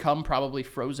because they come probably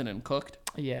frozen and cooked.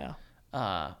 Yeah.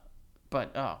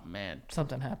 But oh man,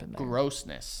 something happened there.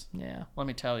 Grossness. Yeah. Let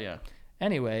me tell you.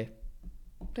 Anyway,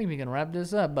 I think we can wrap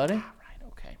this up, buddy. All right.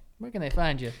 Okay. Where can they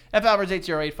find you?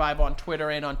 FAlvarez8085 on Twitter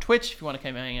and on Twitch if you want to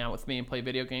come hang out with me and play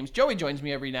video games. Joey joins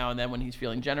me every now and then when he's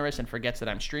feeling generous and forgets that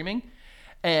I'm streaming.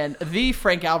 And the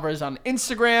Frank Alvarez on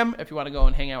Instagram, if you want to go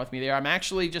and hang out with me there. I'm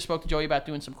actually just spoke to Joey about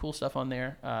doing some cool stuff on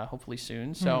there, hopefully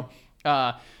soon. So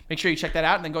make sure you check that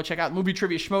out, and then go check out Movie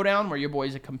Trivia Schmodown, where your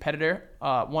boy's a competitor.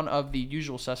 One of the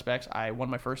usual suspects. I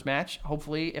won my first match.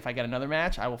 Hopefully, if I get another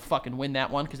match, I will fucking win that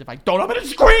one, because if I don't, I'm going to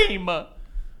scream!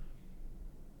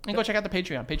 And go check out the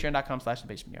Patreon,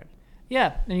 patreon.com/thebasementyard.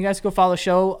 Yeah, and you guys go follow the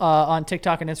show on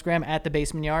TikTok and Instagram at The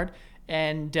Basement Yard.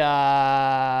 And, the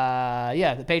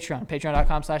Patreon,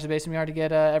 patreon.com/thebasementyard to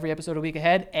get every episode a week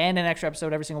ahead and an extra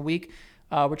episode every single week.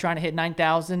 We're trying to hit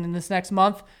 9,000 in this next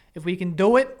month. If we can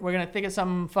do it, we're going to think of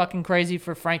something fucking crazy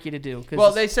for Frankie to do.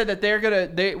 Well, they said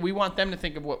that we want them to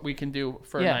think of what we can do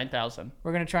for 9,000.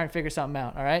 We're going to try and figure something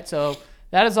out, all right? So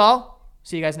that is all.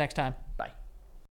 See you guys next time.